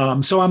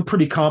 So I'm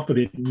pretty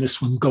confident in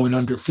this one going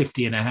under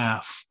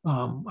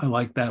 50.5. I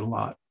like that a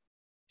lot.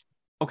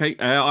 Okay.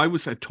 I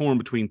was torn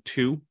between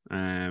 2.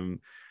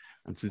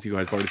 And since you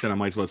guys already said, I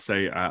might as well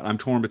say I'm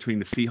torn between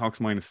the Seahawks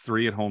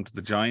 -3 at home to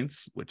the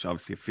Giants, which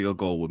obviously a field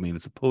goal would mean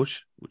it's a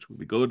push, which would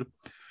be good.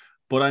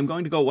 But I'm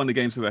going to go one of the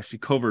games we've actually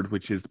covered,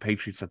 which is the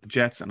Patriots at the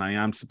Jets. And I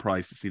am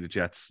surprised to see the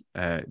Jets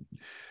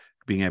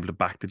being able to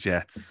back the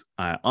Jets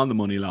on the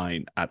money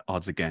line at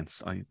odds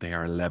against. They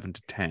are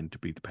 11-10 to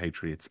beat the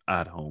Patriots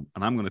at home.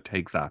 And I'm going to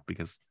take that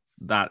because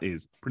that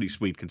is pretty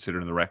sweet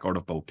considering the record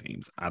of both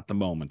teams at the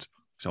moment.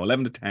 So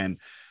 11-10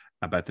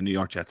 about the New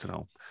York Jets at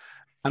home.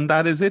 And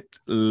that is it,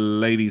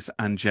 ladies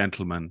and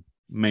gentlemen,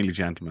 mainly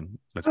gentlemen.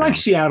 I like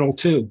Seattle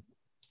too.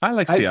 I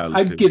like Seattle.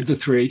 I'd give the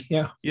 3.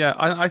 Yeah. Yeah.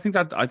 I think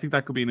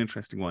that could be an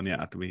interesting one. Yeah.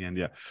 At the weekend.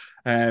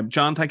 Yeah.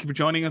 John, thank you for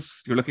joining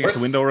us. You're looking out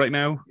the window right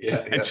now.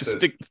 Yeah. And just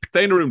stay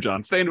in the room,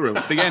 John. Stay in the room.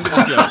 The end of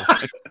the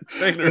show.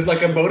 There's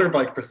like a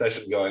motorbike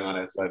procession going on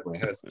outside my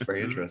house. It's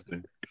very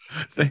interesting.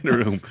 Stay in the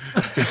room.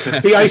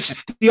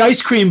 the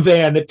ice cream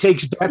van that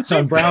takes bets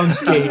on Browns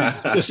games.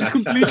 Just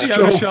completely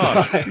out of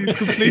shot. He's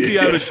completely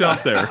out of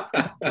shot there.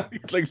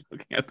 He's like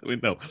looking out the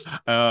window.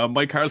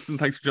 Mike Carlson,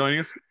 thanks for joining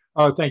us.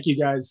 Oh, thank you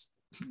guys.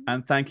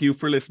 And thank you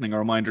for listening. A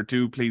reminder,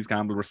 do please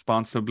gamble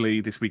responsibly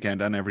this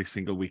weekend and every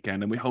single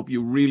weekend. And we hope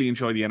you really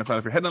enjoy the NFL.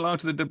 If you're heading along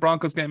to the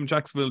Broncos game in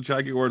Jacksonville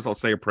Jaguars, I'll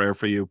say a prayer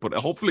for you. But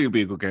hopefully it'll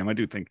be a good game. I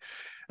do think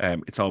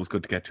it's always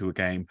good to get to a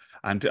game.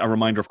 And a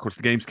reminder, of course,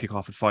 the games kick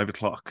off at 5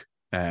 o'clock.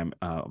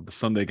 The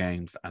Sunday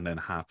games and then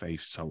 8:30.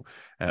 So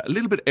a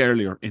little bit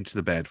earlier into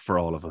the bed for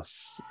all of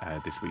us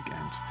this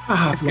weekend.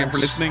 Thanks again for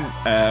listening.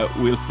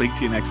 We'll speak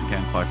to you next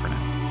weekend. Bye for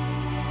now.